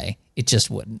going away, it just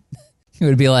wouldn't. It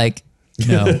would be like,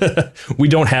 no. We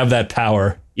don't have that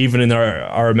power, even in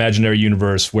our imaginary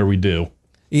universe where we do.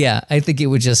 Yeah, I think it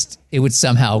would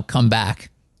somehow come back.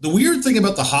 The weird thing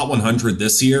about the Hot 100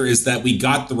 this year is that we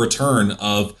got the return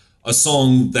of a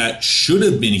song that should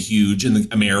have been huge in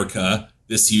America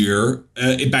this year,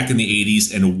 back in the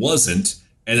 80s, and wasn't,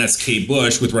 and that's Kate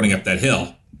Bush with Running Up That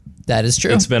Hill. That is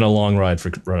true. It's been a long ride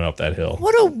for Running Up That Hill.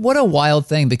 What a wild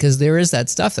thing, because there is that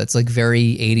stuff that's like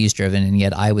very 80s driven, and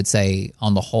yet I would say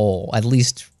on the whole, at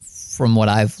least from what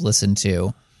I've listened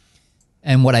to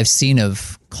and what I've seen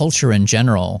of culture in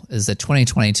general, is that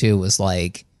 2022 was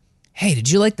like, hey, did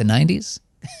you like the 90s?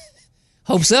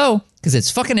 Hope so, because it's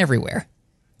fucking everywhere.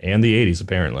 And the 80s,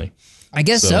 apparently. I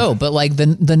guess so, but like the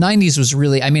 90s was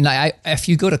really, I mean, if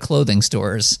you go to clothing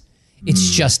stores, it's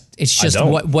just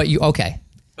what you, okay.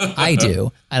 I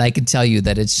do. And I can tell you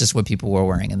that it's just what people were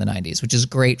wearing in the 90s, which is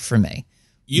great for me.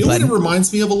 You know what it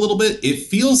reminds me of a little bit? It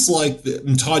feels like,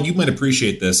 and Todd, you might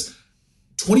appreciate this,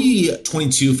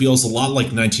 2022 feels a lot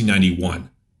like 1991,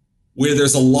 where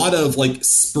there's a lot of like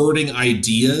spurting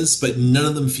ideas, but none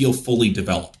of them feel fully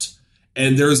developed.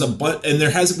 And we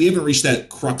haven't reached that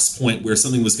crux point where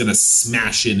something was going to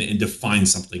smash in and define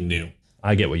something new.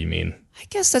 I get what you mean. I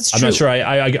guess that's true.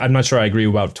 I'm not sure I agree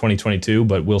about 2022,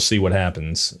 but we'll see what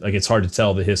happens. Like, it's hard to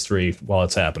tell the history while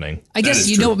it's happening. I guess,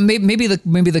 maybe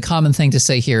the common thing to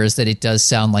say here is that it does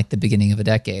sound like the beginning of a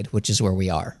decade, which is where we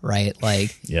are, right?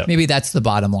 Like, maybe that's the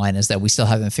bottom line, is that we still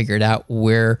haven't figured out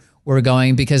where we're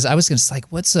going. Because I was going to say, like,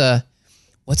 what's a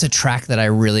track that I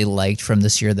really liked from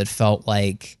this year that felt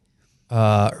like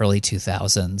early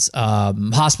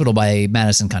 2000s? Hospital by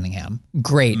Madison Cunningham.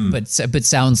 Great, but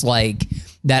sounds like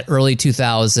that early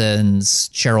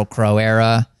 2000s Sheryl Crow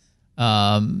era.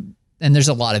 And there's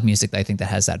a lot of music that I think that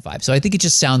has that vibe. So I think it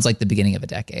just sounds like the beginning of a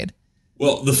decade.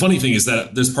 Well, the funny thing is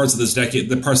that there's parts of this decade,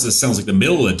 the parts that sounds like the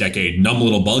middle of the decade. Numb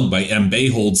Little Bug by M.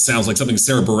 Bayhold sounds like something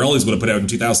Sarah Bareilles would have put out in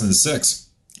 2006.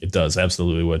 It does,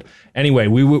 absolutely would. Anyway,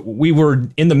 we were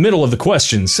in the middle of the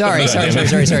questions. Sorry.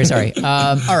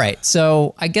 All right,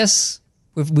 so I guess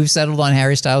we've settled on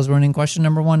Harry Styles winning question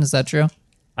number 1. Is that true?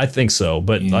 I think so,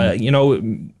 but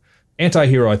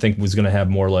Anti-Hero, I think, was going to have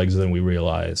more legs than we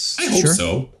realize. I hope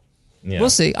so. Yeah. We'll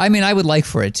see. I mean, I would like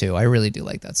for it to. I really do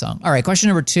like that song. All right, question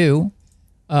number 2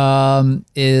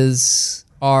 is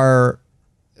our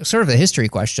sort of a history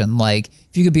question. Like,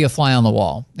 if you could be a fly on the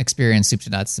wall, experience soup to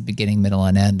nuts, the beginning, middle,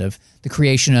 and end of the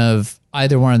creation of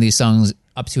either one of these songs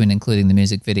up to and including the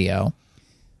music video,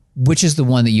 which is the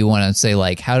one that you want to say,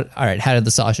 like, how did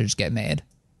the sausage get made?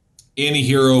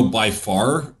 Anti-Hero by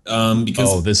far,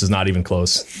 because this is not even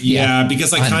close. Yeah,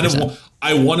 because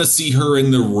I want to see her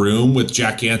in the room with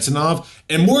Jack Antonoff,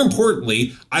 and more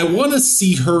importantly, I want to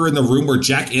see her in the room where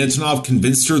Jack Antonoff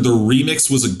convinced her the remix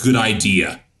was a good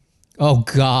idea. Oh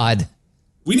God,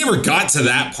 we never got to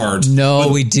that part. No,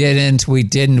 we didn't. We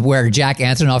didn't. Where Jack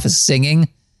Antonoff is singing.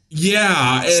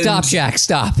 Yeah. Stop, Jack.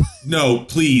 Stop. No,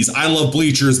 please. I love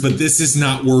Bleachers, but this is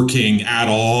not working at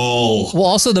all. Well,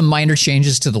 also the minor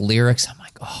changes to the lyrics. I'm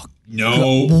like, oh.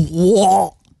 No.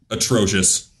 Whoa.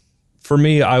 Atrocious. For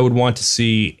me, I would want to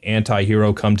see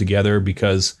Anti-Hero come together,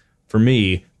 because for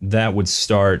me, that would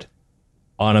start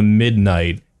on a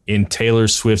midnight in Taylor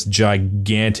Swift's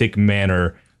gigantic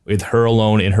manor with her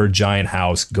alone in her giant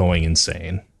house going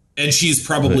insane. And she's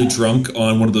probably drunk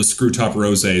on one of those screw top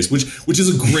rosés, which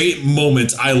is a great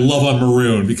moment. I love on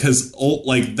Maroon, because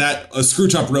like that, a screw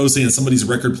top rosé and somebody's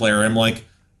record player. I'm like,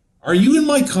 are you in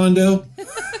my condo?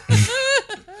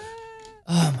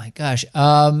 Oh my gosh.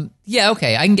 Yeah.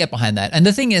 Okay. I can get behind that. And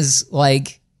the thing is,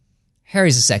 like,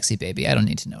 Harry's a sexy baby. I don't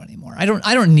need to know anymore. I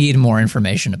don't need more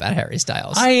information about Harry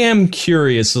Styles. I am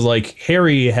curious. Like,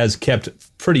 Harry has kept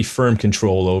pretty firm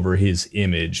control over his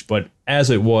image, but as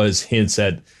it was hints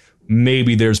at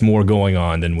maybe there's more going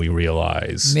on than we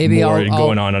realize. Maybe more I'll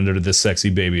going on under the sexy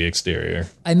baby exterior.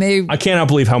 I cannot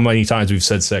believe how many times we've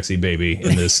said sexy baby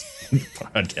in this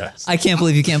podcast. I can't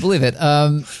believe you can't believe it.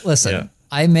 Listen, yeah.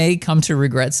 I may come to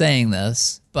regret saying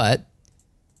this, but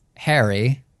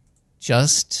Harry,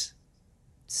 just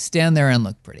stand there and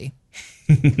look pretty.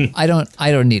 I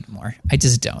don't need more. I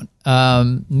just don't.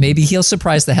 Maybe he'll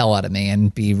surprise the hell out of me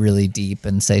and be really deep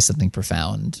and say something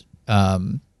profound.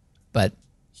 But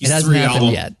it hasn't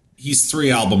happened yet. He's 3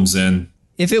 albums in.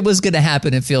 If it was going to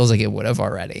happen, it feels like it would have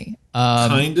already.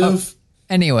 Kind of.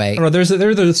 Anyway, I don't know, there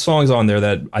are songs on there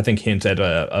that I think hint at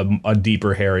a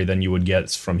deeper Harry than you would get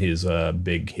from his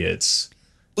big hits.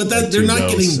 But that they're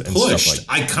not getting pushed.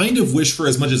 I kind of wish, for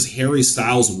as much as Harry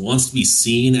Styles wants to be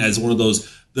seen as one of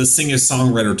the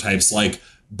singer-songwriter types like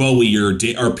Bowie or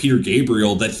Peter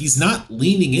Gabriel, that he's not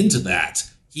leaning into that.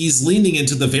 He's leaning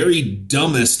into the very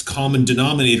dumbest common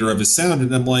denominator of his sound.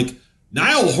 And I'm like,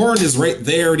 Niall Horan is right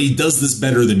there, and he does this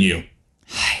better than you.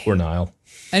 Poor Niall.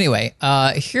 Anyway,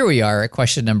 here we are at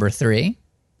question number 3.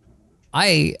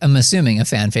 I am assuming a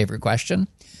fan favorite question.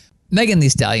 Megan Thee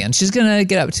Stallion, she's going to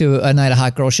get up to a night of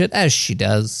hot girl shit, as she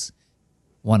does.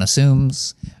 One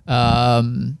assumes.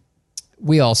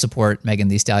 We all support Megan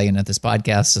Thee Stallion at this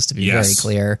podcast, just to be very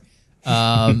clear.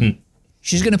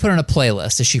 She's going to put on a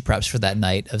playlist as she preps for that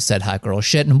night of said hot girl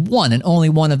shit, and one and only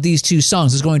one of these 2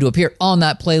 songs is going to appear on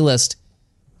that playlist.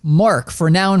 Mark, for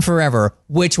now and forever,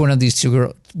 which one of these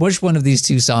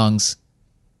two songs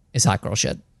is hot girl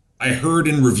shit? I heard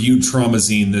and reviewed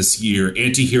Traumazine this year.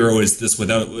 Anti-Hero is this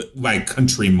without by a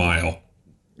country mile.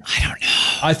 I don't know.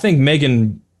 I think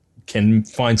Megan can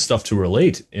find stuff to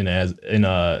relate in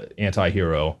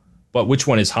Anti-Hero, but which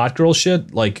one is hot girl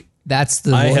shit? Like that's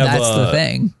the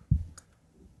thing.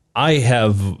 I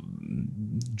have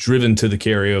driven to the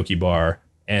karaoke bar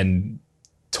and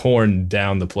torn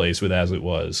down the place with As It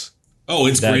Was. Oh,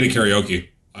 it's great at karaoke.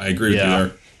 I agree with you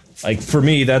there. Like for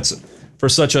me, that's for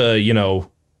such a,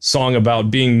 song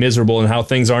about being miserable and how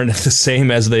things aren't the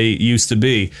same as they used to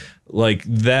be. Like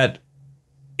that,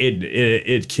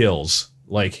 it kills.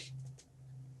 Like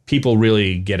people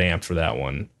really get amped for that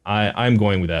one. I'm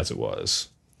going with As It Was.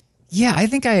 Yeah, I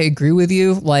think I agree with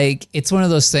you. Like it's one of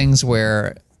those things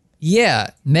where, yeah,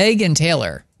 Meg and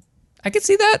Taylor, I could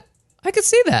see that.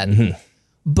 Mm-hmm.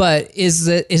 But is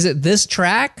it this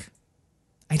track?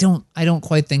 I don't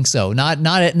quite think so. Not in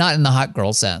the hot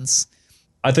girl sense.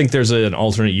 I think there's an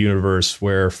alternate universe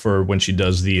where for when she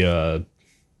does the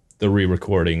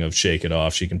re-recording of Shake It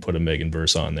Off, she can put a Megan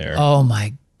verse on there. Oh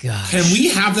my god! Can we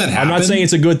have that happen? I'm not saying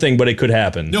it's a good thing, but it could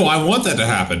happen. No, I want that to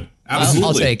happen. Absolutely.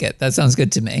 I'll take it. That sounds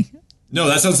good to me. No,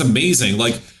 that sounds amazing.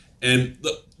 Like, and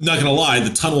not gonna lie,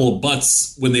 the Tunnel of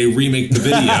Butts when they remake the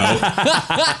video.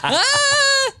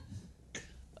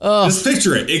 Just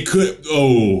picture it. It could.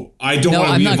 Oh, I don't. No,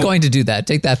 I'm not going to do that.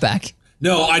 Take that back.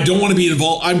 No, I don't want to be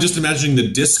involved. I'm just imagining the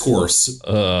discourse.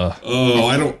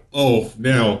 I don't. Oh,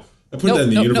 now I put that in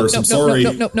the universe. I'm sorry.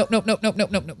 No.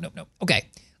 Okay,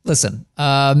 listen.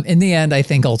 In the end, I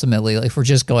think ultimately, like, if we're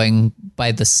just going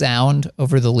by the sound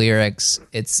over the lyrics,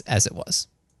 it's As It Was.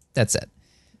 That's it.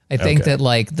 I think that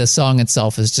like the song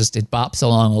itself is just it bops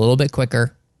along a little bit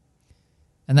quicker,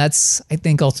 and that's I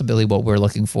think ultimately what we're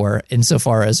looking for,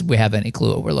 insofar as we have any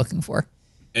clue what we're looking for.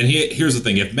 And here's the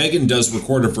thing. If Megan does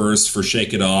record a verse for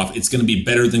Shake It Off, it's going to be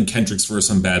better than Kendrick's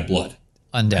verse on Bad Blood.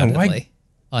 Undoubtedly.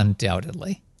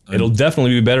 It'll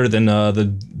definitely be better than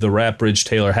the rap bridge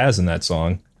Taylor has in that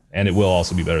song. And it will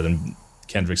also be better than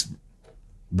Kendrick's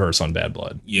verse on Bad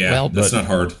Blood. Yeah, that's not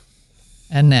hard.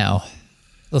 And now,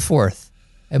 the fourth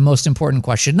and most important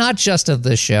question, not just of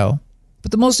this show,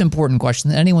 but the most important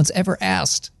question that anyone's ever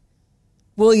asked.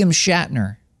 William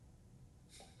Shatner.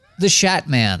 The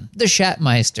Shatman, the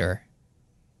Shatmeister.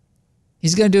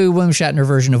 He's going to do a William Shatner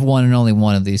version of one and only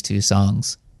one of these two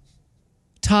songs.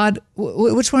 Todd,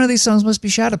 which one of these songs must be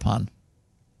shat upon?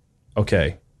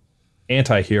 Okay.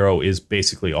 Anti-Hero is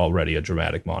basically already a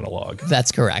dramatic monologue.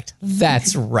 That's correct.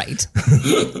 That's right.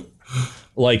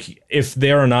 Like, if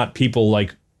there are not people,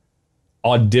 like,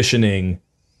 auditioning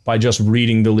by just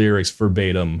reading the lyrics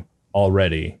verbatim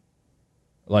already,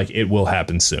 like, it will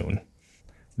happen soon.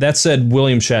 That said,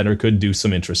 William Shatner could do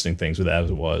some interesting things with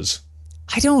As It Was.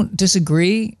 I don't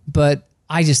disagree, but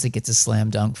I just think it's a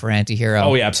slam dunk for Anti-Hero.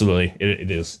 Oh, yeah, absolutely.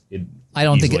 It is. I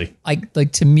don't think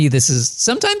like to me, this is,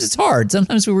 sometimes it's hard.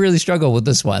 Sometimes we really struggle with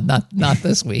this one. Not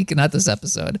this week, not this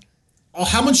episode. Oh,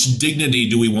 how much dignity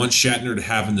do we want Shatner to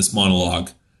have in this monologue?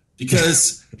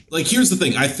 Because, like, here's the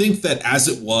thing. I think that As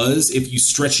It Was, if you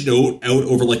stretch it out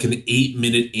over like an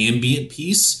 8-minute ambient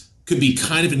piece, could be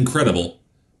kind of incredible.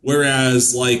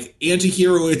 Whereas, like,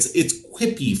 Anti-Hero, it's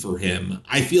quippy for him.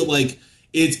 I feel like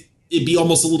it'd be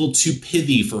almost a little too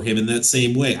pithy for him in that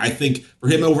same way. I think for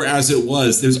him over As It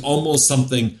Was, there's almost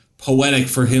something poetic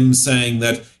for him saying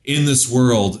that in this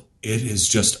world, it is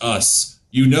just us.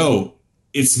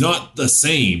 It's not the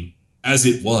same as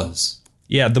it was.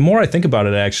 Yeah, the more I think about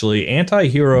it, actually,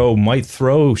 Anti-Hero might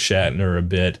throw Shatner a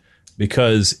bit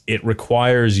because it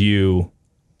requires you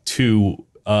to...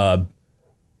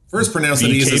 First pronounce that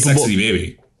he is a sexy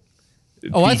baby.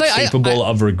 Oh, I thought capable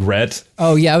of regret.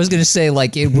 Oh, yeah, I was going to say,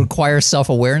 like, it requires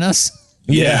self-awareness.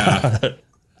 Yeah.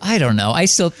 I don't know. I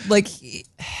still, like...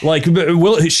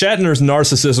 Shatner's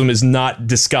narcissism is not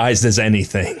disguised as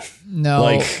anything.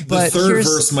 No, but the third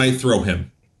verse might throw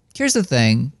him. Here's the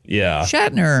thing. Yeah.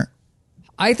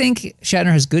 I think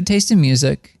Shatner has good taste in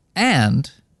music,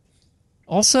 and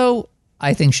also,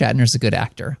 I think Shatner's a good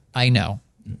actor. I know.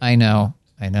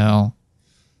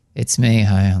 It's me.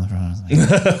 Hi on the front.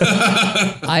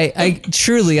 I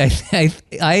truly, I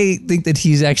think that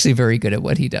he's actually very good at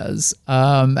what he does.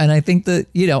 And I think that,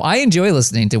 I enjoy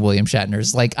listening to William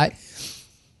Shatner's. Like,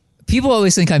 people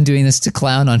always think I'm doing this to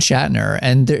clown on Shatner,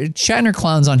 and Shatner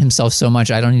clowns on himself so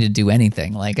much I don't need to do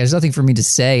anything. Like, there's nothing for me to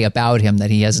say about him that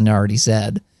he hasn't already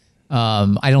said.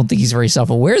 I don't think he's very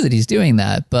self-aware that he's doing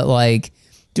that, but like,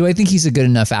 do I think he's a good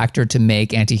enough actor to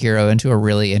make Anti-Hero into a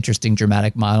really interesting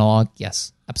dramatic monologue?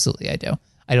 Yes, absolutely I do.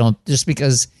 I don't, just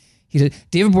because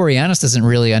David Boreanaz doesn't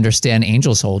really understand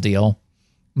Angel's whole deal,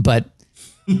 but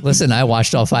listen, I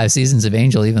watched all 5 seasons of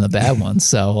Angel, even the bad ones,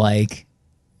 so like,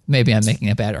 maybe I'm making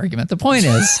a bad argument. The point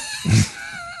is,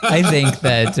 I think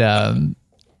that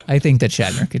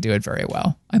Shatner could do it very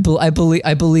well. I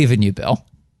believe in you, Bill.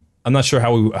 I'm not sure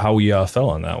how we fell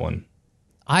on that one.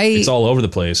 It's all over the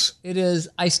place. It is.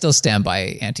 I still stand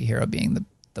by Antihero being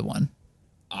the one.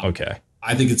 Okay.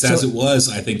 I think it's as it was.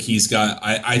 I think he's got.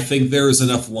 I think there is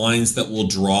enough lines that will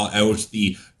draw out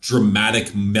the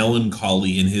dramatic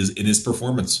melancholy in his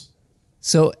performance.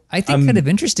 So I think kind of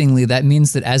interestingly, that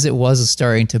means that As It Was is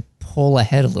starting to pull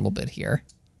ahead a little bit here.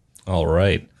 All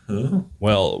right.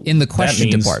 Well, in the question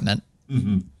department.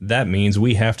 That means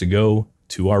we have to go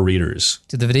to our readers.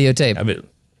 To the videotape.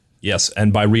 Yes,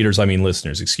 and by readers, I mean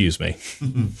listeners, excuse me.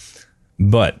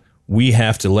 But we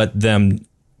have to let them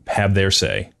have their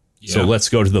say. Yeah. So let's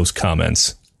go to those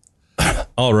comments.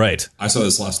 All right. I saw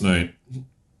this last night.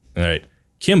 All right.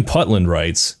 Kim Putland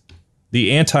writes,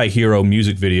 the Anti-Hero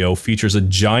music video features a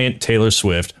giant Taylor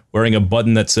Swift wearing a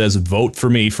button that says, vote for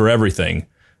me for everything.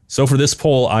 So for this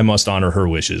poll, I must honor her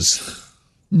wishes.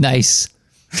 Nice.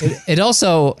 It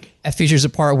also features a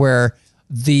part where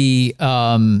the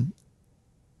one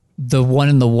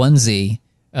in the onesie,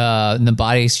 in the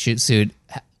bodysuit,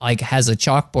 like has a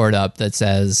chalkboard up that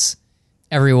says,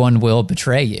 everyone will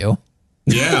betray you.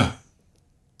 Yeah.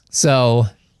 So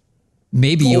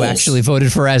maybe you actually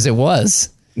voted for As It Was.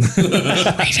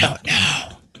 I don't know.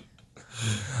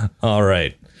 All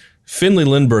right. Finley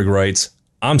Lindbergh writes,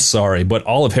 I'm sorry, but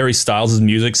all of Harry Styles'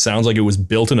 music sounds like it was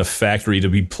built in a factory to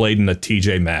be played in a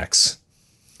TJ Maxx.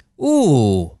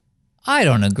 Ooh, I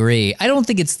don't agree. I don't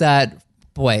think it's that.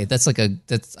 Boy, that's obviously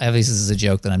this is a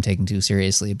joke that I'm taking too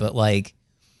seriously, but like,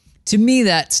 to me,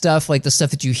 that stuff, like the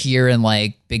stuff that you hear in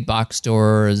like big box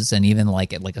stores and even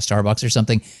like at like a Starbucks or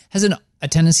something, has a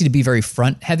tendency to be very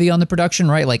front heavy on the production,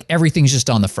 right? Like everything's just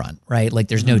on the front, right? Like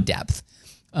there's no depth.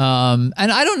 And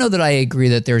I don't know that I agree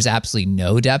that there's absolutely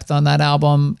no depth on that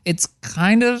album. It's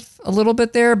kind of a little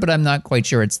bit there, but I'm not quite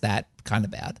sure it's that kind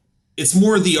of bad. It's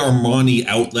more the Armani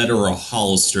outlet or a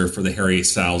Hollister for the Harry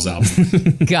Styles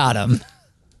album. Got him.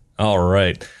 All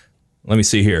right. Let me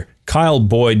see here. Kyle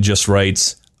Boyd just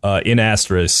writes, in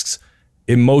asterisks,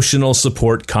 emotional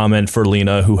support comment for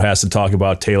Lena, who has to talk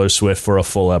about Taylor Swift for a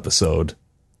full episode.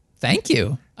 Thank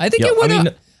you. I think it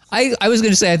went I was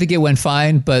going to say I think it went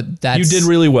fine, but that's... You did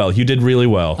really well. You did really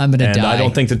well. I'm going to die. I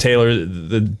don't think the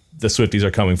Swifties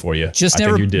are coming for you. Just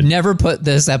never put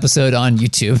this episode on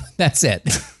YouTube. That's it.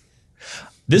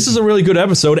 This is a really good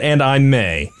episode, and I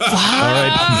may. All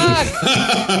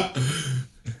right.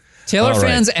 Taylor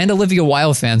fans and Olivia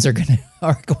Wilde fans are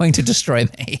going to destroy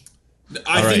me.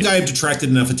 I think I have detracted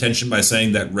enough attention by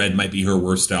saying that Red might be her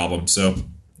worst album. So,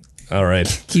 all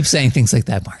right. Keep saying things like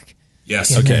that, Mark.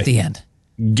 Yes. Okay. At the end.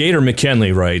 Gator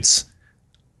McKinley writes,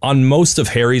 on most of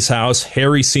Harry's house,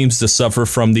 Harry seems to suffer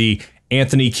from the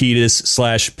Anthony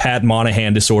Kiedis / Pat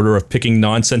Monahan disorder of picking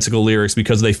nonsensical lyrics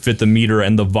because they fit the meter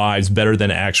and the vibes better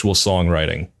than actual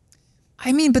songwriting.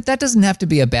 I mean, but that doesn't have to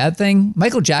be a bad thing.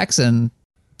 Michael Jackson,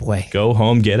 boy. Go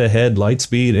home, get ahead, light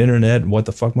speed, internet. What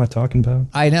the fuck am I talking about?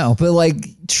 I know, but like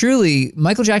truly,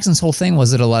 Michael Jackson's whole thing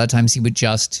was that a lot of times he would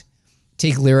just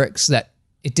take lyrics that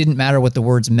it didn't matter what the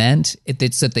words meant.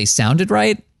 It's that they sounded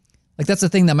right. Like that's the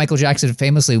thing that Michael Jackson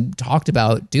famously talked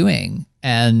about doing.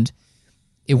 And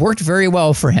it worked very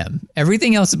well for him.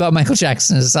 Everything else about Michael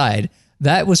Jackson aside,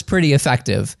 that was pretty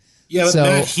effective. Yeah, but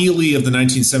Matt Healy of the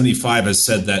 1975 has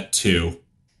said that too.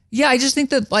 Yeah, I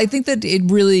think that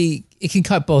it can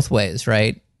cut both ways,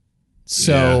 right?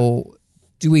 So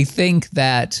do we think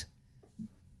that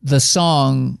the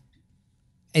song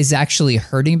is actually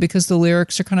hurting because the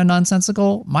lyrics are kind of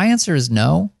nonsensical? My answer is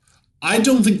no. I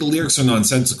don't think the lyrics are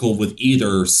nonsensical with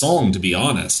either song, to be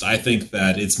honest. I think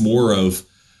that it's more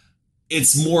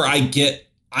I get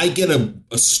a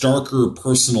starker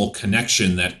personal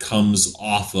connection that comes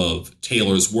off of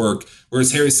Taylor's work,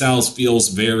 whereas Harry Styles feels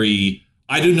very,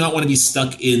 I do not want to be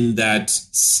stuck in that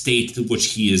state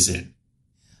which he is in.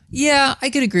 Yeah, I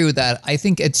could agree with that. I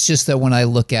think it's just that when I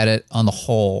look at it on the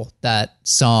whole, that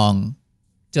song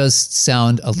does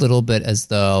sound a little bit as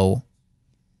though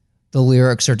the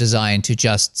lyrics are designed to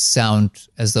just sound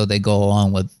as though they go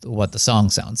along with what the song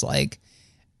sounds like.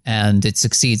 And it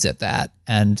succeeds at that.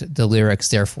 And the lyrics,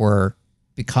 therefore,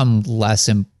 become less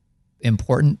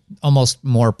important, almost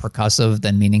more percussive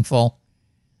than meaningful.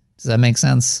 Does that make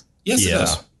sense? Yes, it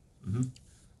does. Mm-hmm.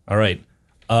 All right.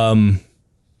 I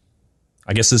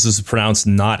guess this is pronounced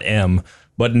not M,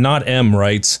 but not M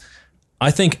writes, I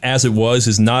think As It Was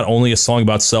is not only a song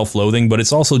about self-loathing, but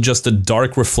it's also just a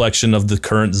dark reflection of the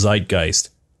current zeitgeist.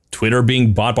 Twitter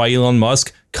being bought by Elon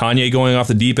Musk, Kanye going off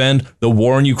the deep end, the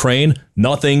war in Ukraine,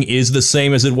 nothing is the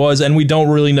same as it was, and we don't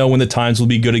really know when the times will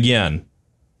be good again.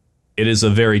 It is a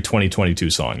very 2022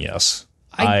 song. Yes,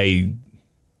 I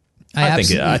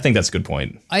think that's a good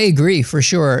point. I agree for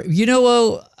sure. You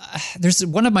know, there's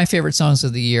one of my favorite songs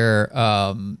of the year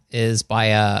is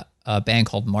by a band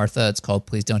called Martha. It's called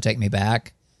 "Please Don't Take Me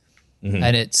Back,"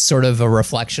 and it's sort of a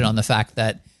reflection on the fact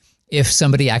that if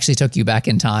somebody actually took you back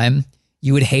in time,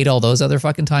 you would hate all those other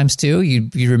fucking times too.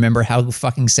 You'd remember how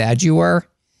fucking sad you were,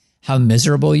 how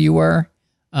miserable you were.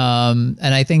 And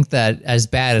I think that as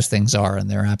bad as things are, and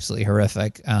they're absolutely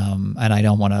horrific, and I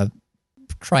don't want to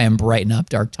try and brighten up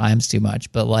dark times too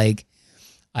much, but like,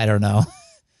 I don't know.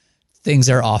 Things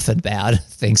are often bad.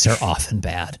 Things are often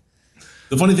bad.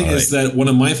 The funny thing is that one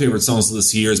of my favorite songs of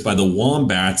this year is by the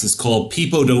Wombats. It's called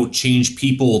 "People Don't Change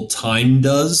People, Time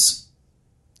Does."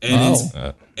 And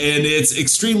it's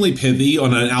extremely pithy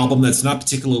on an album that's not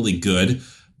particularly good,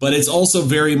 but it's also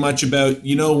very much about,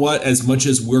 you know what, as much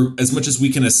as we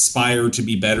can aspire to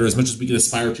be better, as much as we can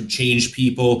aspire to change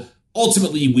people,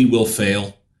 ultimately we will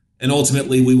fail. And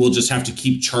ultimately we will just have to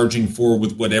keep charging forward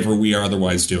with whatever we are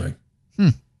otherwise doing.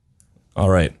 All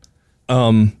right.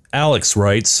 Alex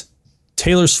writes,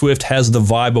 Taylor Swift has the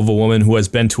vibe of a woman who has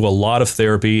been to a lot of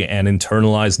therapy and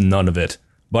internalized none of it.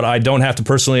 But I don't have to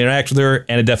personally interact with her,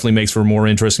 and it definitely makes for more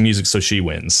interesting music, so she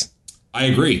wins. I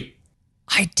agree.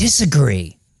 I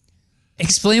disagree.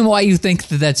 Explain why you think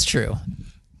that that's true.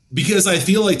 Because I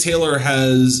feel like Taylor,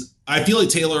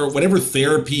 whatever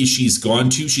therapy she's gone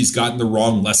to, she's gotten the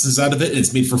wrong lessons out of it, and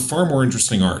it's made for far more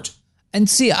interesting art. And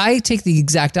see, I take the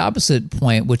exact opposite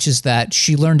point, which is that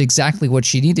she learned exactly what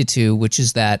she needed to, which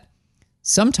is that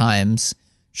sometimes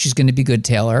she's going to be good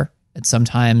Taylor, and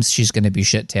sometimes she's going to be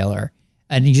shit Taylor.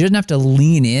 And you didn't have to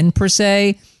lean in per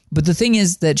se, but the thing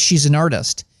is that she's an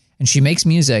artist and she makes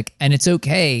music, and it's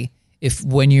okay if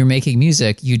when you're making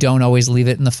music, you don't always leave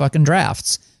it in the fucking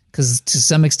drafts, because to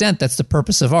some extent, that's the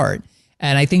purpose of art.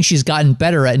 And I think she's gotten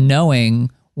better at knowing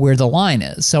where the line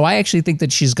is. So I actually think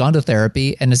that she's gone to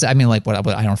therapy, and I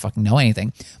don't fucking know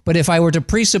anything. But if I were to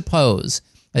presuppose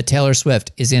that Taylor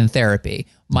Swift is in therapy,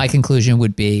 my conclusion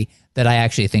would be that I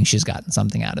actually think she's gotten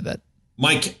something out of it.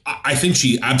 Mike, I think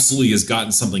she absolutely has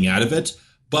gotten something out of it.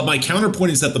 But my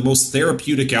counterpoint is that the most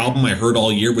therapeutic album I heard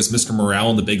all year was Mr.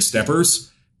 Morale and the Big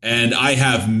Steppers. And I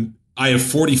have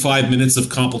 45 minutes of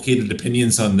complicated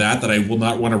opinions on that I will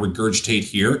not want to regurgitate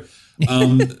here.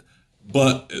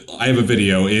 But I have a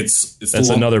video. That's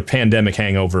another pandemic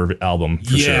hangover album.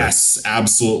 For yes, sure.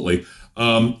 Absolutely.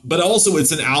 But also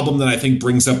it's an album that I think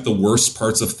brings up the worst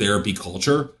parts of therapy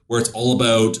culture, where it's all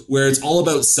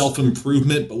about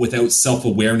self-improvement, but without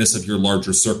self-awareness of your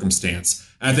larger circumstance.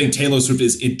 And I think Taylor Swift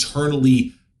is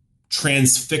internally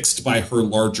transfixed by her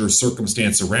larger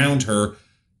circumstance around her.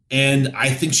 And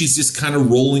I think she's just kind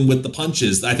of rolling with the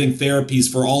punches. I think therapy is,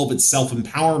 for all of its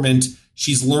self-empowerment,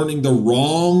 she's learning the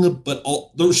wrong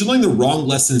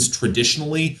lessons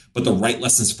traditionally, but the right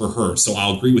lessons for her. So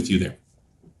I'll agree with you there.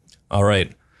 All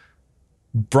right.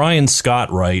 Brian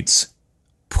Scott writes,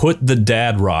 put the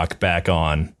dad rock back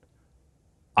on.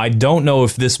 I don't know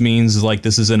if this means like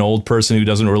this is an old person who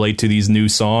doesn't relate to these new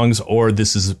songs, or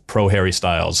this is pro Harry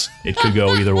Styles. It could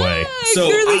go either way.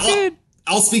 So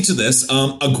I'll speak to this.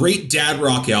 A great dad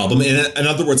rock album, in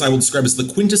other words, I will describe as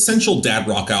the quintessential dad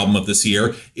rock album of this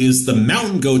year, is the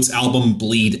Mountain Goats album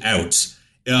Bleed Out.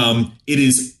 It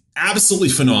is absolutely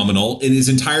phenomenal. It is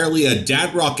entirely a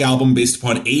dad rock album based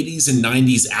upon 80s and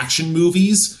 90s action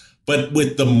movies, but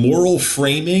with the moral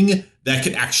framing that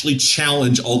can actually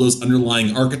challenge all those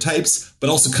underlying archetypes, but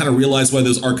also kind of realize why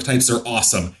those archetypes are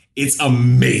awesome. It's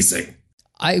amazing.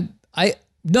 I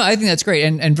think that's great.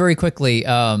 And very quickly,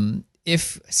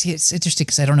 it's interesting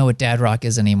because I don't know what dad rock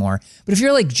is anymore, but if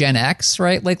you're like Gen X,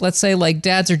 right? Like, let's say like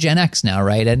dads are Gen X now,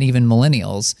 right? And even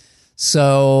millennials.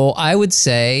 So I would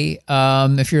say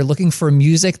if you're looking for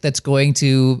music that's going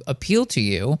to appeal to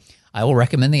you, I will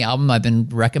recommend the album I've been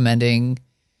recommending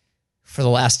for the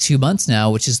last 2 months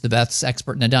now, which is The Beth's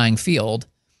Expert in a Dying Field.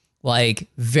 Like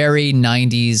very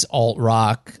 90s alt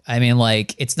rock. I mean,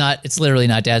 like it's literally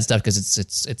not dad stuff because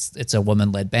it's a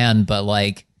woman led band, but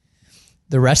like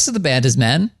the rest of the band is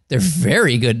men. They're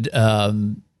very good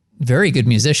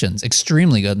musicians,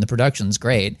 extremely good, and the production's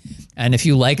great. And if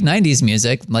you like 90s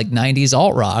music, like 90s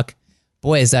alt rock,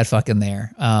 boy, is that fucking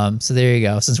there. So there you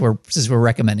go. Since we're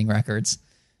recommending records.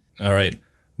 All right.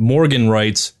 Morgan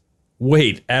writes,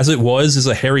 wait, As It Was is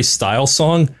a Harry Styles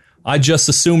song? I just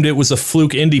assumed it was a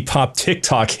fluke indie pop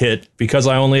TikTok hit because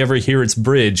I only ever hear its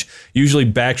bridge, usually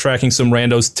backtracking some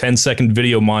rando's 10-second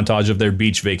video montage of their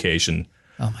beach vacation.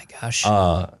 Oh my gosh.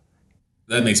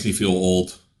 That makes me feel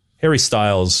old. Harry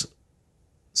Styles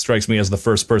strikes me as the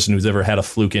first person who's ever had a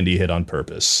fluke indie hit on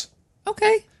purpose.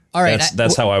 Okay. All right.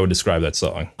 That's how I would describe that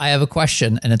song. I have a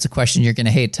question, and it's a question you're going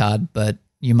to hate, Todd, but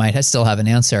you might still have an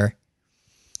answer.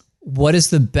 What is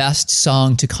the best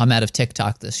song to come out of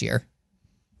TikTok this year?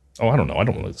 Oh, I don't know. I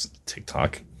don't know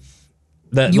TikTok.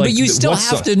 But you still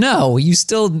have to know. You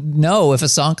still know if a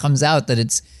song comes out that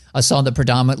it's a song that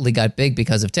predominantly got big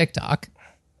because of TikTok.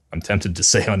 I'm tempted to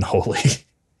say Unholy.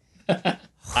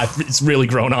 It's really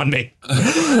grown on me. Do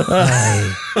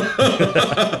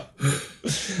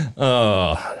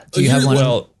you have one?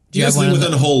 Well, here's the thing with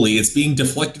Unholy. It's being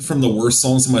deflected from the worst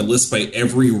songs on my list by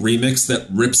every remix that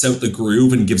rips out the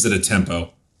groove and gives it a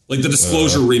tempo. Like the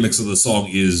Disclosure remix of the song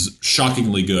is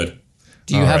shockingly good.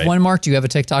 Do you have one, Mark? Do you have a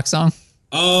TikTok song?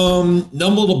 Numb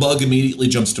Little Bug immediately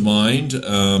jumps to mind.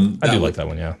 I do like that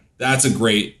one, yeah. That's a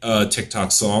great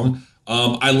TikTok song.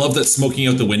 I love that Smoking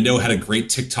Out the Window had a great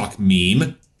TikTok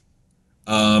meme.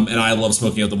 And I love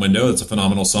Smoking Out the Window. It's a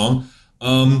phenomenal song.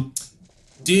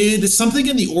 Did Something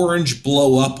in the Orange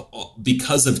blow up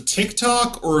because of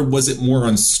TikTok, or was it more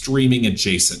on streaming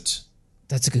adjacent?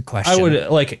 That's a good question. I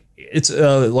would it's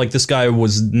like this guy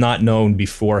was not known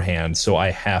beforehand, so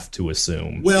I have to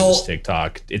assume it was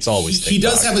TikTok. It's always TikTok. He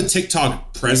does have a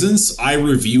TikTok presence. I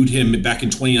reviewed him back in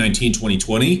 2019,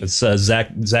 2020. It's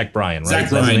Zach Bryan, right? Zach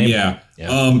Bryan, yeah.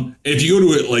 If you go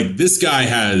to it, like, this guy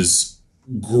has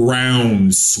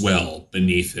groundswell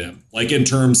beneath him. Like, in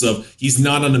terms of, he's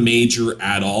not on a major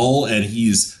at all, and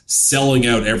he's selling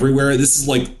out everywhere. This is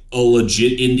like a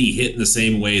legit indie hit in the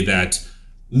same way that,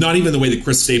 not even the way that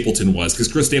Chris Stapleton was, because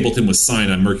Chris Stapleton was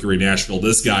signed on Mercury Nashville.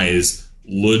 This guy is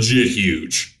legit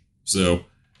huge. So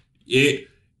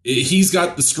he's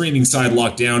got the streaming side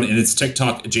locked down, and it's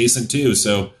TikTok adjacent too.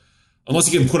 So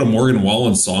unless you can put a Morgan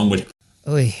Wallen song, which...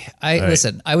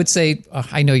 Listen, I would say,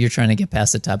 I know you're trying to get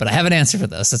past it, Todd, but I have an answer for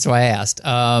this. That's why I asked.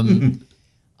 Are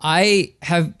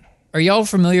y'all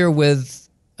familiar with,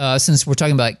 since we're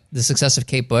talking about the success of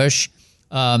Kate Bush,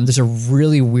 there's a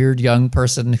really weird young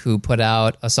person who put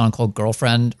out a song called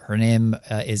Girlfriend. Her name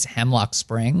is Hemlock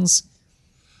Springs.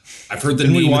 I've heard the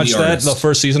Didn't name we watch of the that, artist. the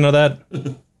first season of that?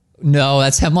 No,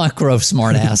 that's Hemlock Grove,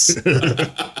 smartass.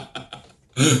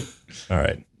 All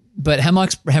right. But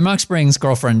Hemlock Springs'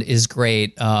 Girlfriend is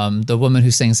great. The woman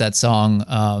who sings that song,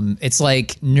 it's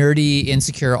like nerdy,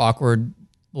 insecure, awkward,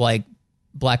 like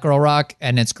black girl rock,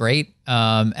 and it's great.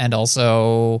 And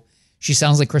also, she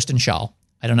sounds like Kristen Shaw.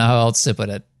 I don't know how else to put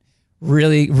it.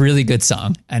 Really, really good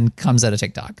song, and comes out of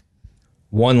TikTok.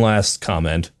 One last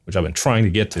comment, which I've been trying to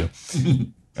get to.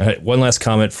 All right, one last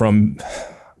comment from,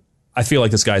 I feel like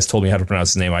this guy's told me how to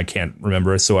pronounce his name. I can't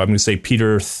remember it, so I'm going to say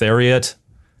Peter Theriot.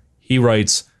 He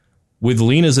writes, with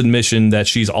Lena's admission that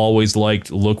she's always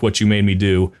liked Look What You Made Me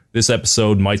Do, this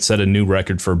episode might set a new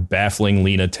record for baffling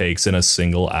Lena takes in a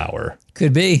single hour.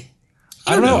 Could be.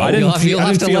 I don't know. You'll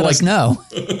have to let us know.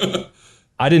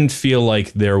 I didn't feel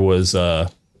like there was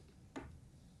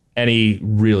any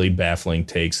really baffling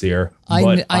takes here,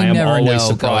 but I am always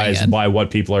surprised by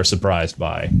what people are surprised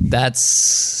by. That's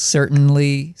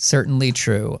certainly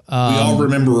true. We all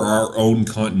remember our own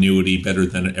continuity better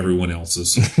than everyone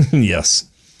else's. Yes.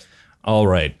 All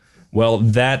right. Well,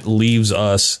 that leaves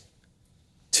us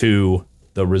to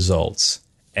the results.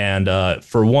 And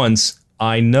for once,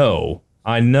 I know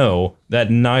that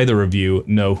neither of you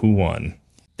know who won.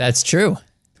 That's true.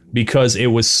 Because it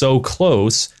was so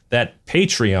close that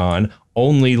Patreon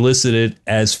only listed it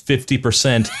as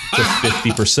 50% to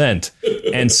 50%.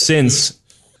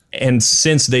 And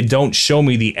since they don't show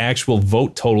me the actual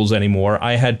vote totals anymore,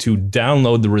 I had to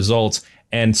download the results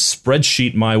and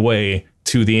spreadsheet my way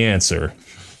to the answer.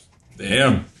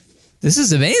 Damn. This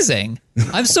is amazing.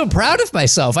 I'm so proud of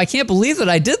myself. I can't believe that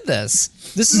I did this.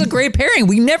 This is a great pairing.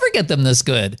 We never get them this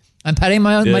good. I'm patting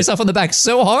myself on the back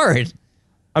so hard.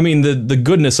 I mean, the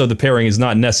goodness of the pairing is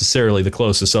not necessarily the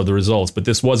closest of the results, but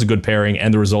this was a good pairing,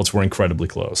 and the results were incredibly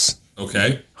close.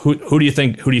 Okay. Who do you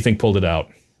think pulled it out?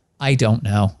 I don't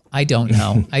know. I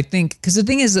think, because the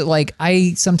thing is that, like,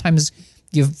 I sometimes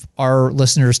give our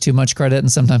listeners too much credit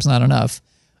and sometimes not enough.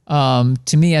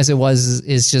 To me, as it was,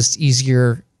 is just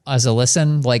easier as a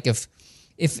listen. Like,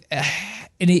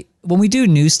 when we do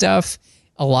new stuff,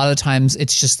 a lot of times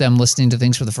it's just them listening to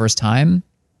things for the first time.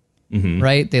 Mm-hmm.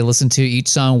 Right? They listen to each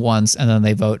song once and then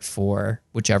they vote for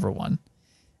whichever one.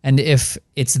 And if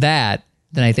it's that,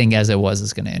 then I think As It Was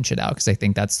is going to inch it out, because I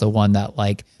think that's the one that,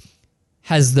 like,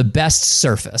 has the best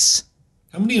surface.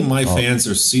 How many of my fans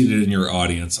are seated in your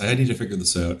audience? I need to figure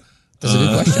this out. That's a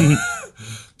good question.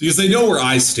 Because they know where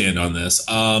I stand on this.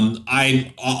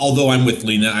 Although I'm with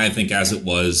Lena, I think As It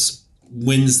Was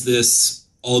wins this,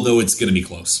 although it's going to be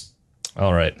close.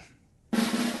 All right.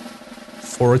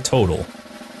 For a total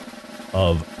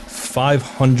of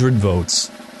 500 votes,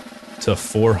 to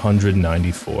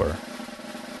 494.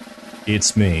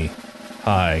 It's me.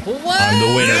 Hi. What? I'm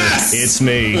the winner. Yes! It's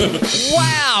me.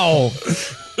 Wow.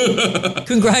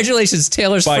 Congratulations,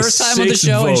 Taylor's By first time on the 6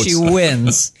 show, and she votes.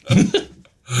 wins.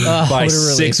 By what a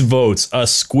relief. 6 votes, a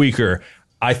squeaker.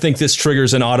 I think this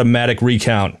triggers an automatic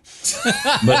recount.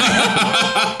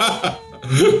 But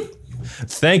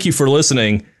thank you for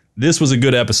listening. This was a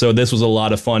good episode. This was a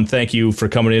lot of fun. Thank you for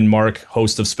coming in, Mark,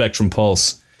 host of Spectrum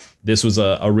Pulse. This was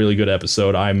a really good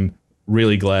episode. I'm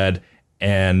really glad.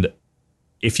 And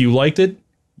if you liked it,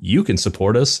 you can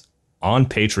support us on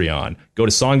Patreon. Go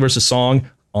to Song vs. Song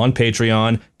on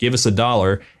Patreon. Give us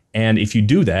 $1. And if you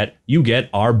do that, you get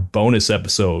our bonus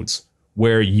episodes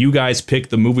where you guys pick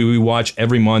the movie we watch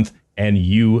every month and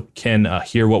you can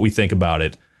hear what we think about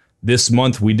it. This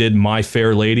month we did My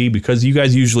Fair Lady because you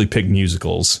guys usually pick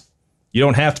musicals. You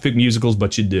don't have to pick musicals,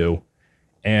 but you do.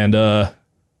 And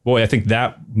boy, I think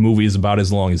that movie is about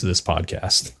as long as this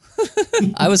podcast.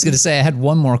 I was going to say I had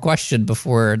one more question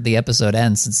before the episode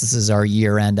ends, since this is our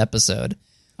year-end episode.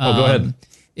 Go ahead.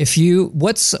 If you,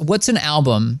 what's an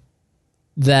album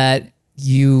that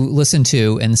you listen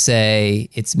to and say,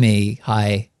 "It's me.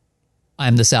 Hi,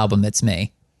 I'm this album. It's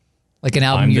me." Like an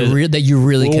album that you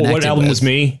really connected with. What album was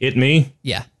me? It me?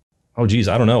 Yeah. Oh, geez,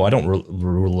 I don't know. I don't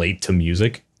relate to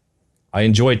music. I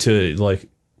enjoy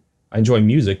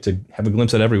music to have a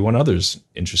glimpse at everyone other's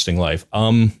interesting life.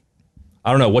 I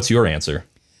don't know. What's your answer?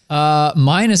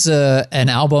 Mine is an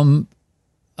album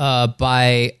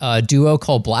by a duo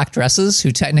called Black Dresses,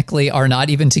 who technically are not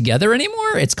even together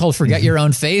anymore. It's called Forget Your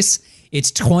Own Face.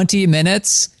 It's 20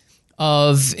 minutes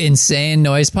of insane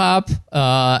noise pop,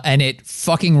 and it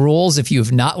fucking rules. If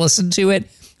you've not listened to it,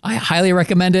 I highly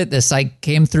recommend it. I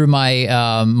came through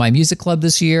my my music club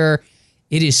this year.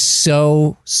 It is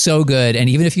so good. And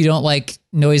even if you don't like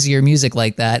noisier music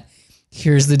like that,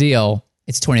 here's the deal.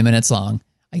 It's 20 minutes long.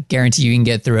 I guarantee you can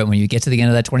get through it. When you get to the end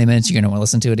of that 20 minutes, you're going to want to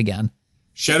listen to it again.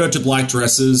 Shout out to Black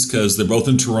Dresses because they're both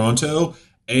in Toronto,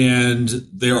 and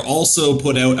they're also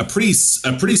put out a pretty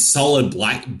solid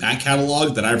back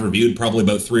catalog that I've reviewed probably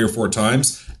about 3 or 4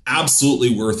 times.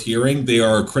 Absolutely worth hearing. They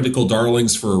are critical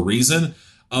darlings for a reason.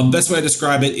 Best way I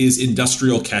describe it is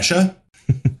industrial Kesha,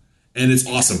 and it's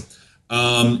awesome.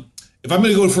 If I'm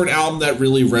going to go for an album that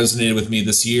really resonated with me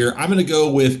this year, I'm going to go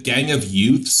with Gang of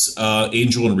Youth's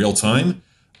Angel in Real Time.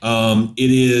 It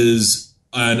is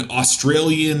an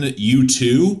Australian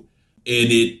U2, and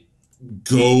it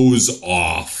goes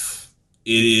off.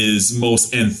 It is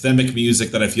most anthemic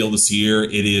music that I feel this year.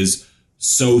 It is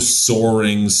so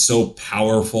soaring, so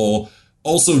powerful,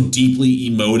 also deeply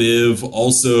emotive,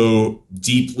 also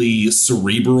deeply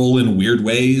cerebral in weird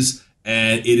ways,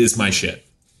 and it is my shit.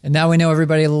 And now we know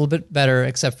everybody a little bit better,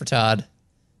 except for Todd,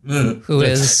 who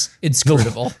is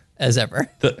inscrutable as ever.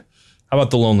 How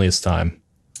about The Loneliest Time?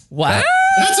 Wow.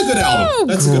 That's a good album.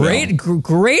 That's a good album.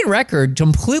 Great record.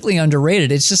 Completely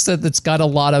underrated. It's just that it's got a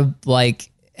lot of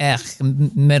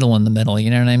middle in the middle.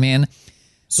 You know what I mean?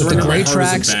 But the great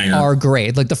tracks are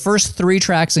great. Like the first 3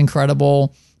 tracks,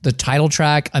 incredible. The title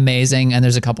track, amazing. And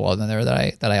there's a couple of them there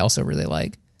that I also really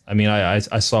like. I mean, I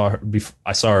saw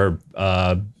her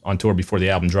on tour before the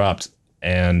album dropped,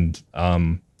 and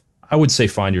I would say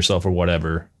Find Yourself or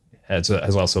Whatever has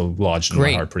also lodged in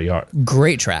my heart pretty hard.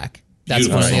 Great track. That's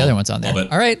Beautiful one of the song. other ones on there.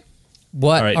 All right.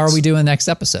 What are we doing next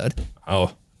episode?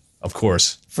 Oh, of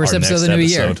course. First episode of the new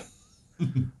year.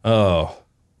 Oh,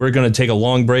 we're going to take a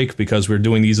long break because we're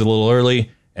doing these a little early.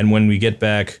 And when we get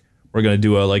back, we're going to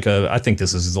do I think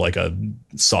this is like a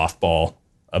softball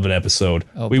of an episode.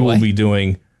 Oh, we will be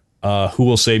doing Who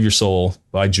Will Save Your Soul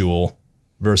by Jewel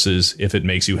versus If It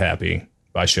Makes You Happy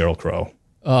by Sheryl Crow.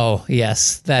 Oh,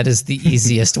 yes. That is the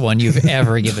easiest one you've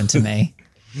ever given to me.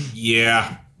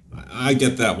 Yeah, I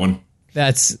get that one.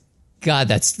 That's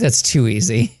too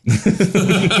easy.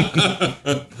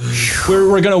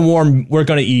 We're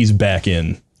gonna ease back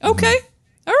in. Okay.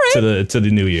 All right. To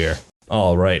the new year.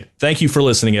 All right. Thank you for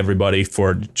listening, everybody.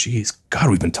 God,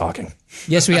 we've been talking.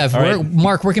 Yes, we have. Right.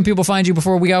 Mark, where can people find you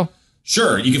before we go?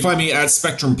 Sure. You can find me at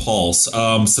Spectrum Pulse,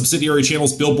 subsidiary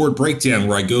channels Billboard Breakdown,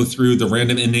 where I go through the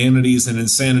random inanities and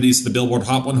insanities of the Billboard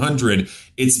Hot 100.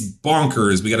 It's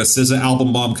bonkers. We got a SZA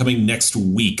album bomb coming next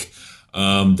week.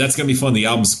 That's going to be fun. The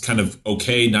album's kind of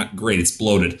okay, not great. It's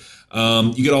bloated.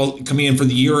 You get all coming in for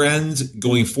the year end.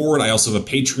 Going forward, I also have a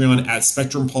Patreon at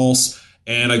Spectrum Pulse.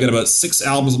 And I got about 6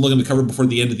 albums I'm looking to cover before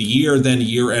the end of the year. Then a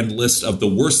year-end list of the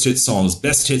worst hit songs,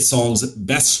 best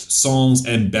songs,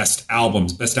 and best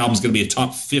albums. Best albums is going to be a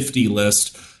top 50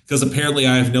 list because apparently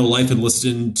I have no life and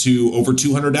listened to over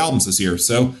 200 albums this year.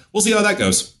 So we'll see how that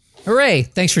goes. Hooray.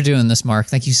 Thanks for doing this, Mark.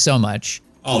 Thank you so much.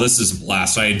 Oh, this is a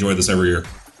blast. I enjoy this every year.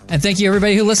 And thank you,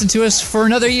 everybody who listened to us for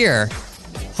another year.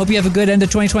 Hope you have a good end of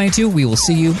 2022. We will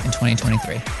see you in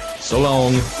 2023. So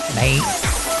long.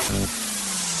 Bye.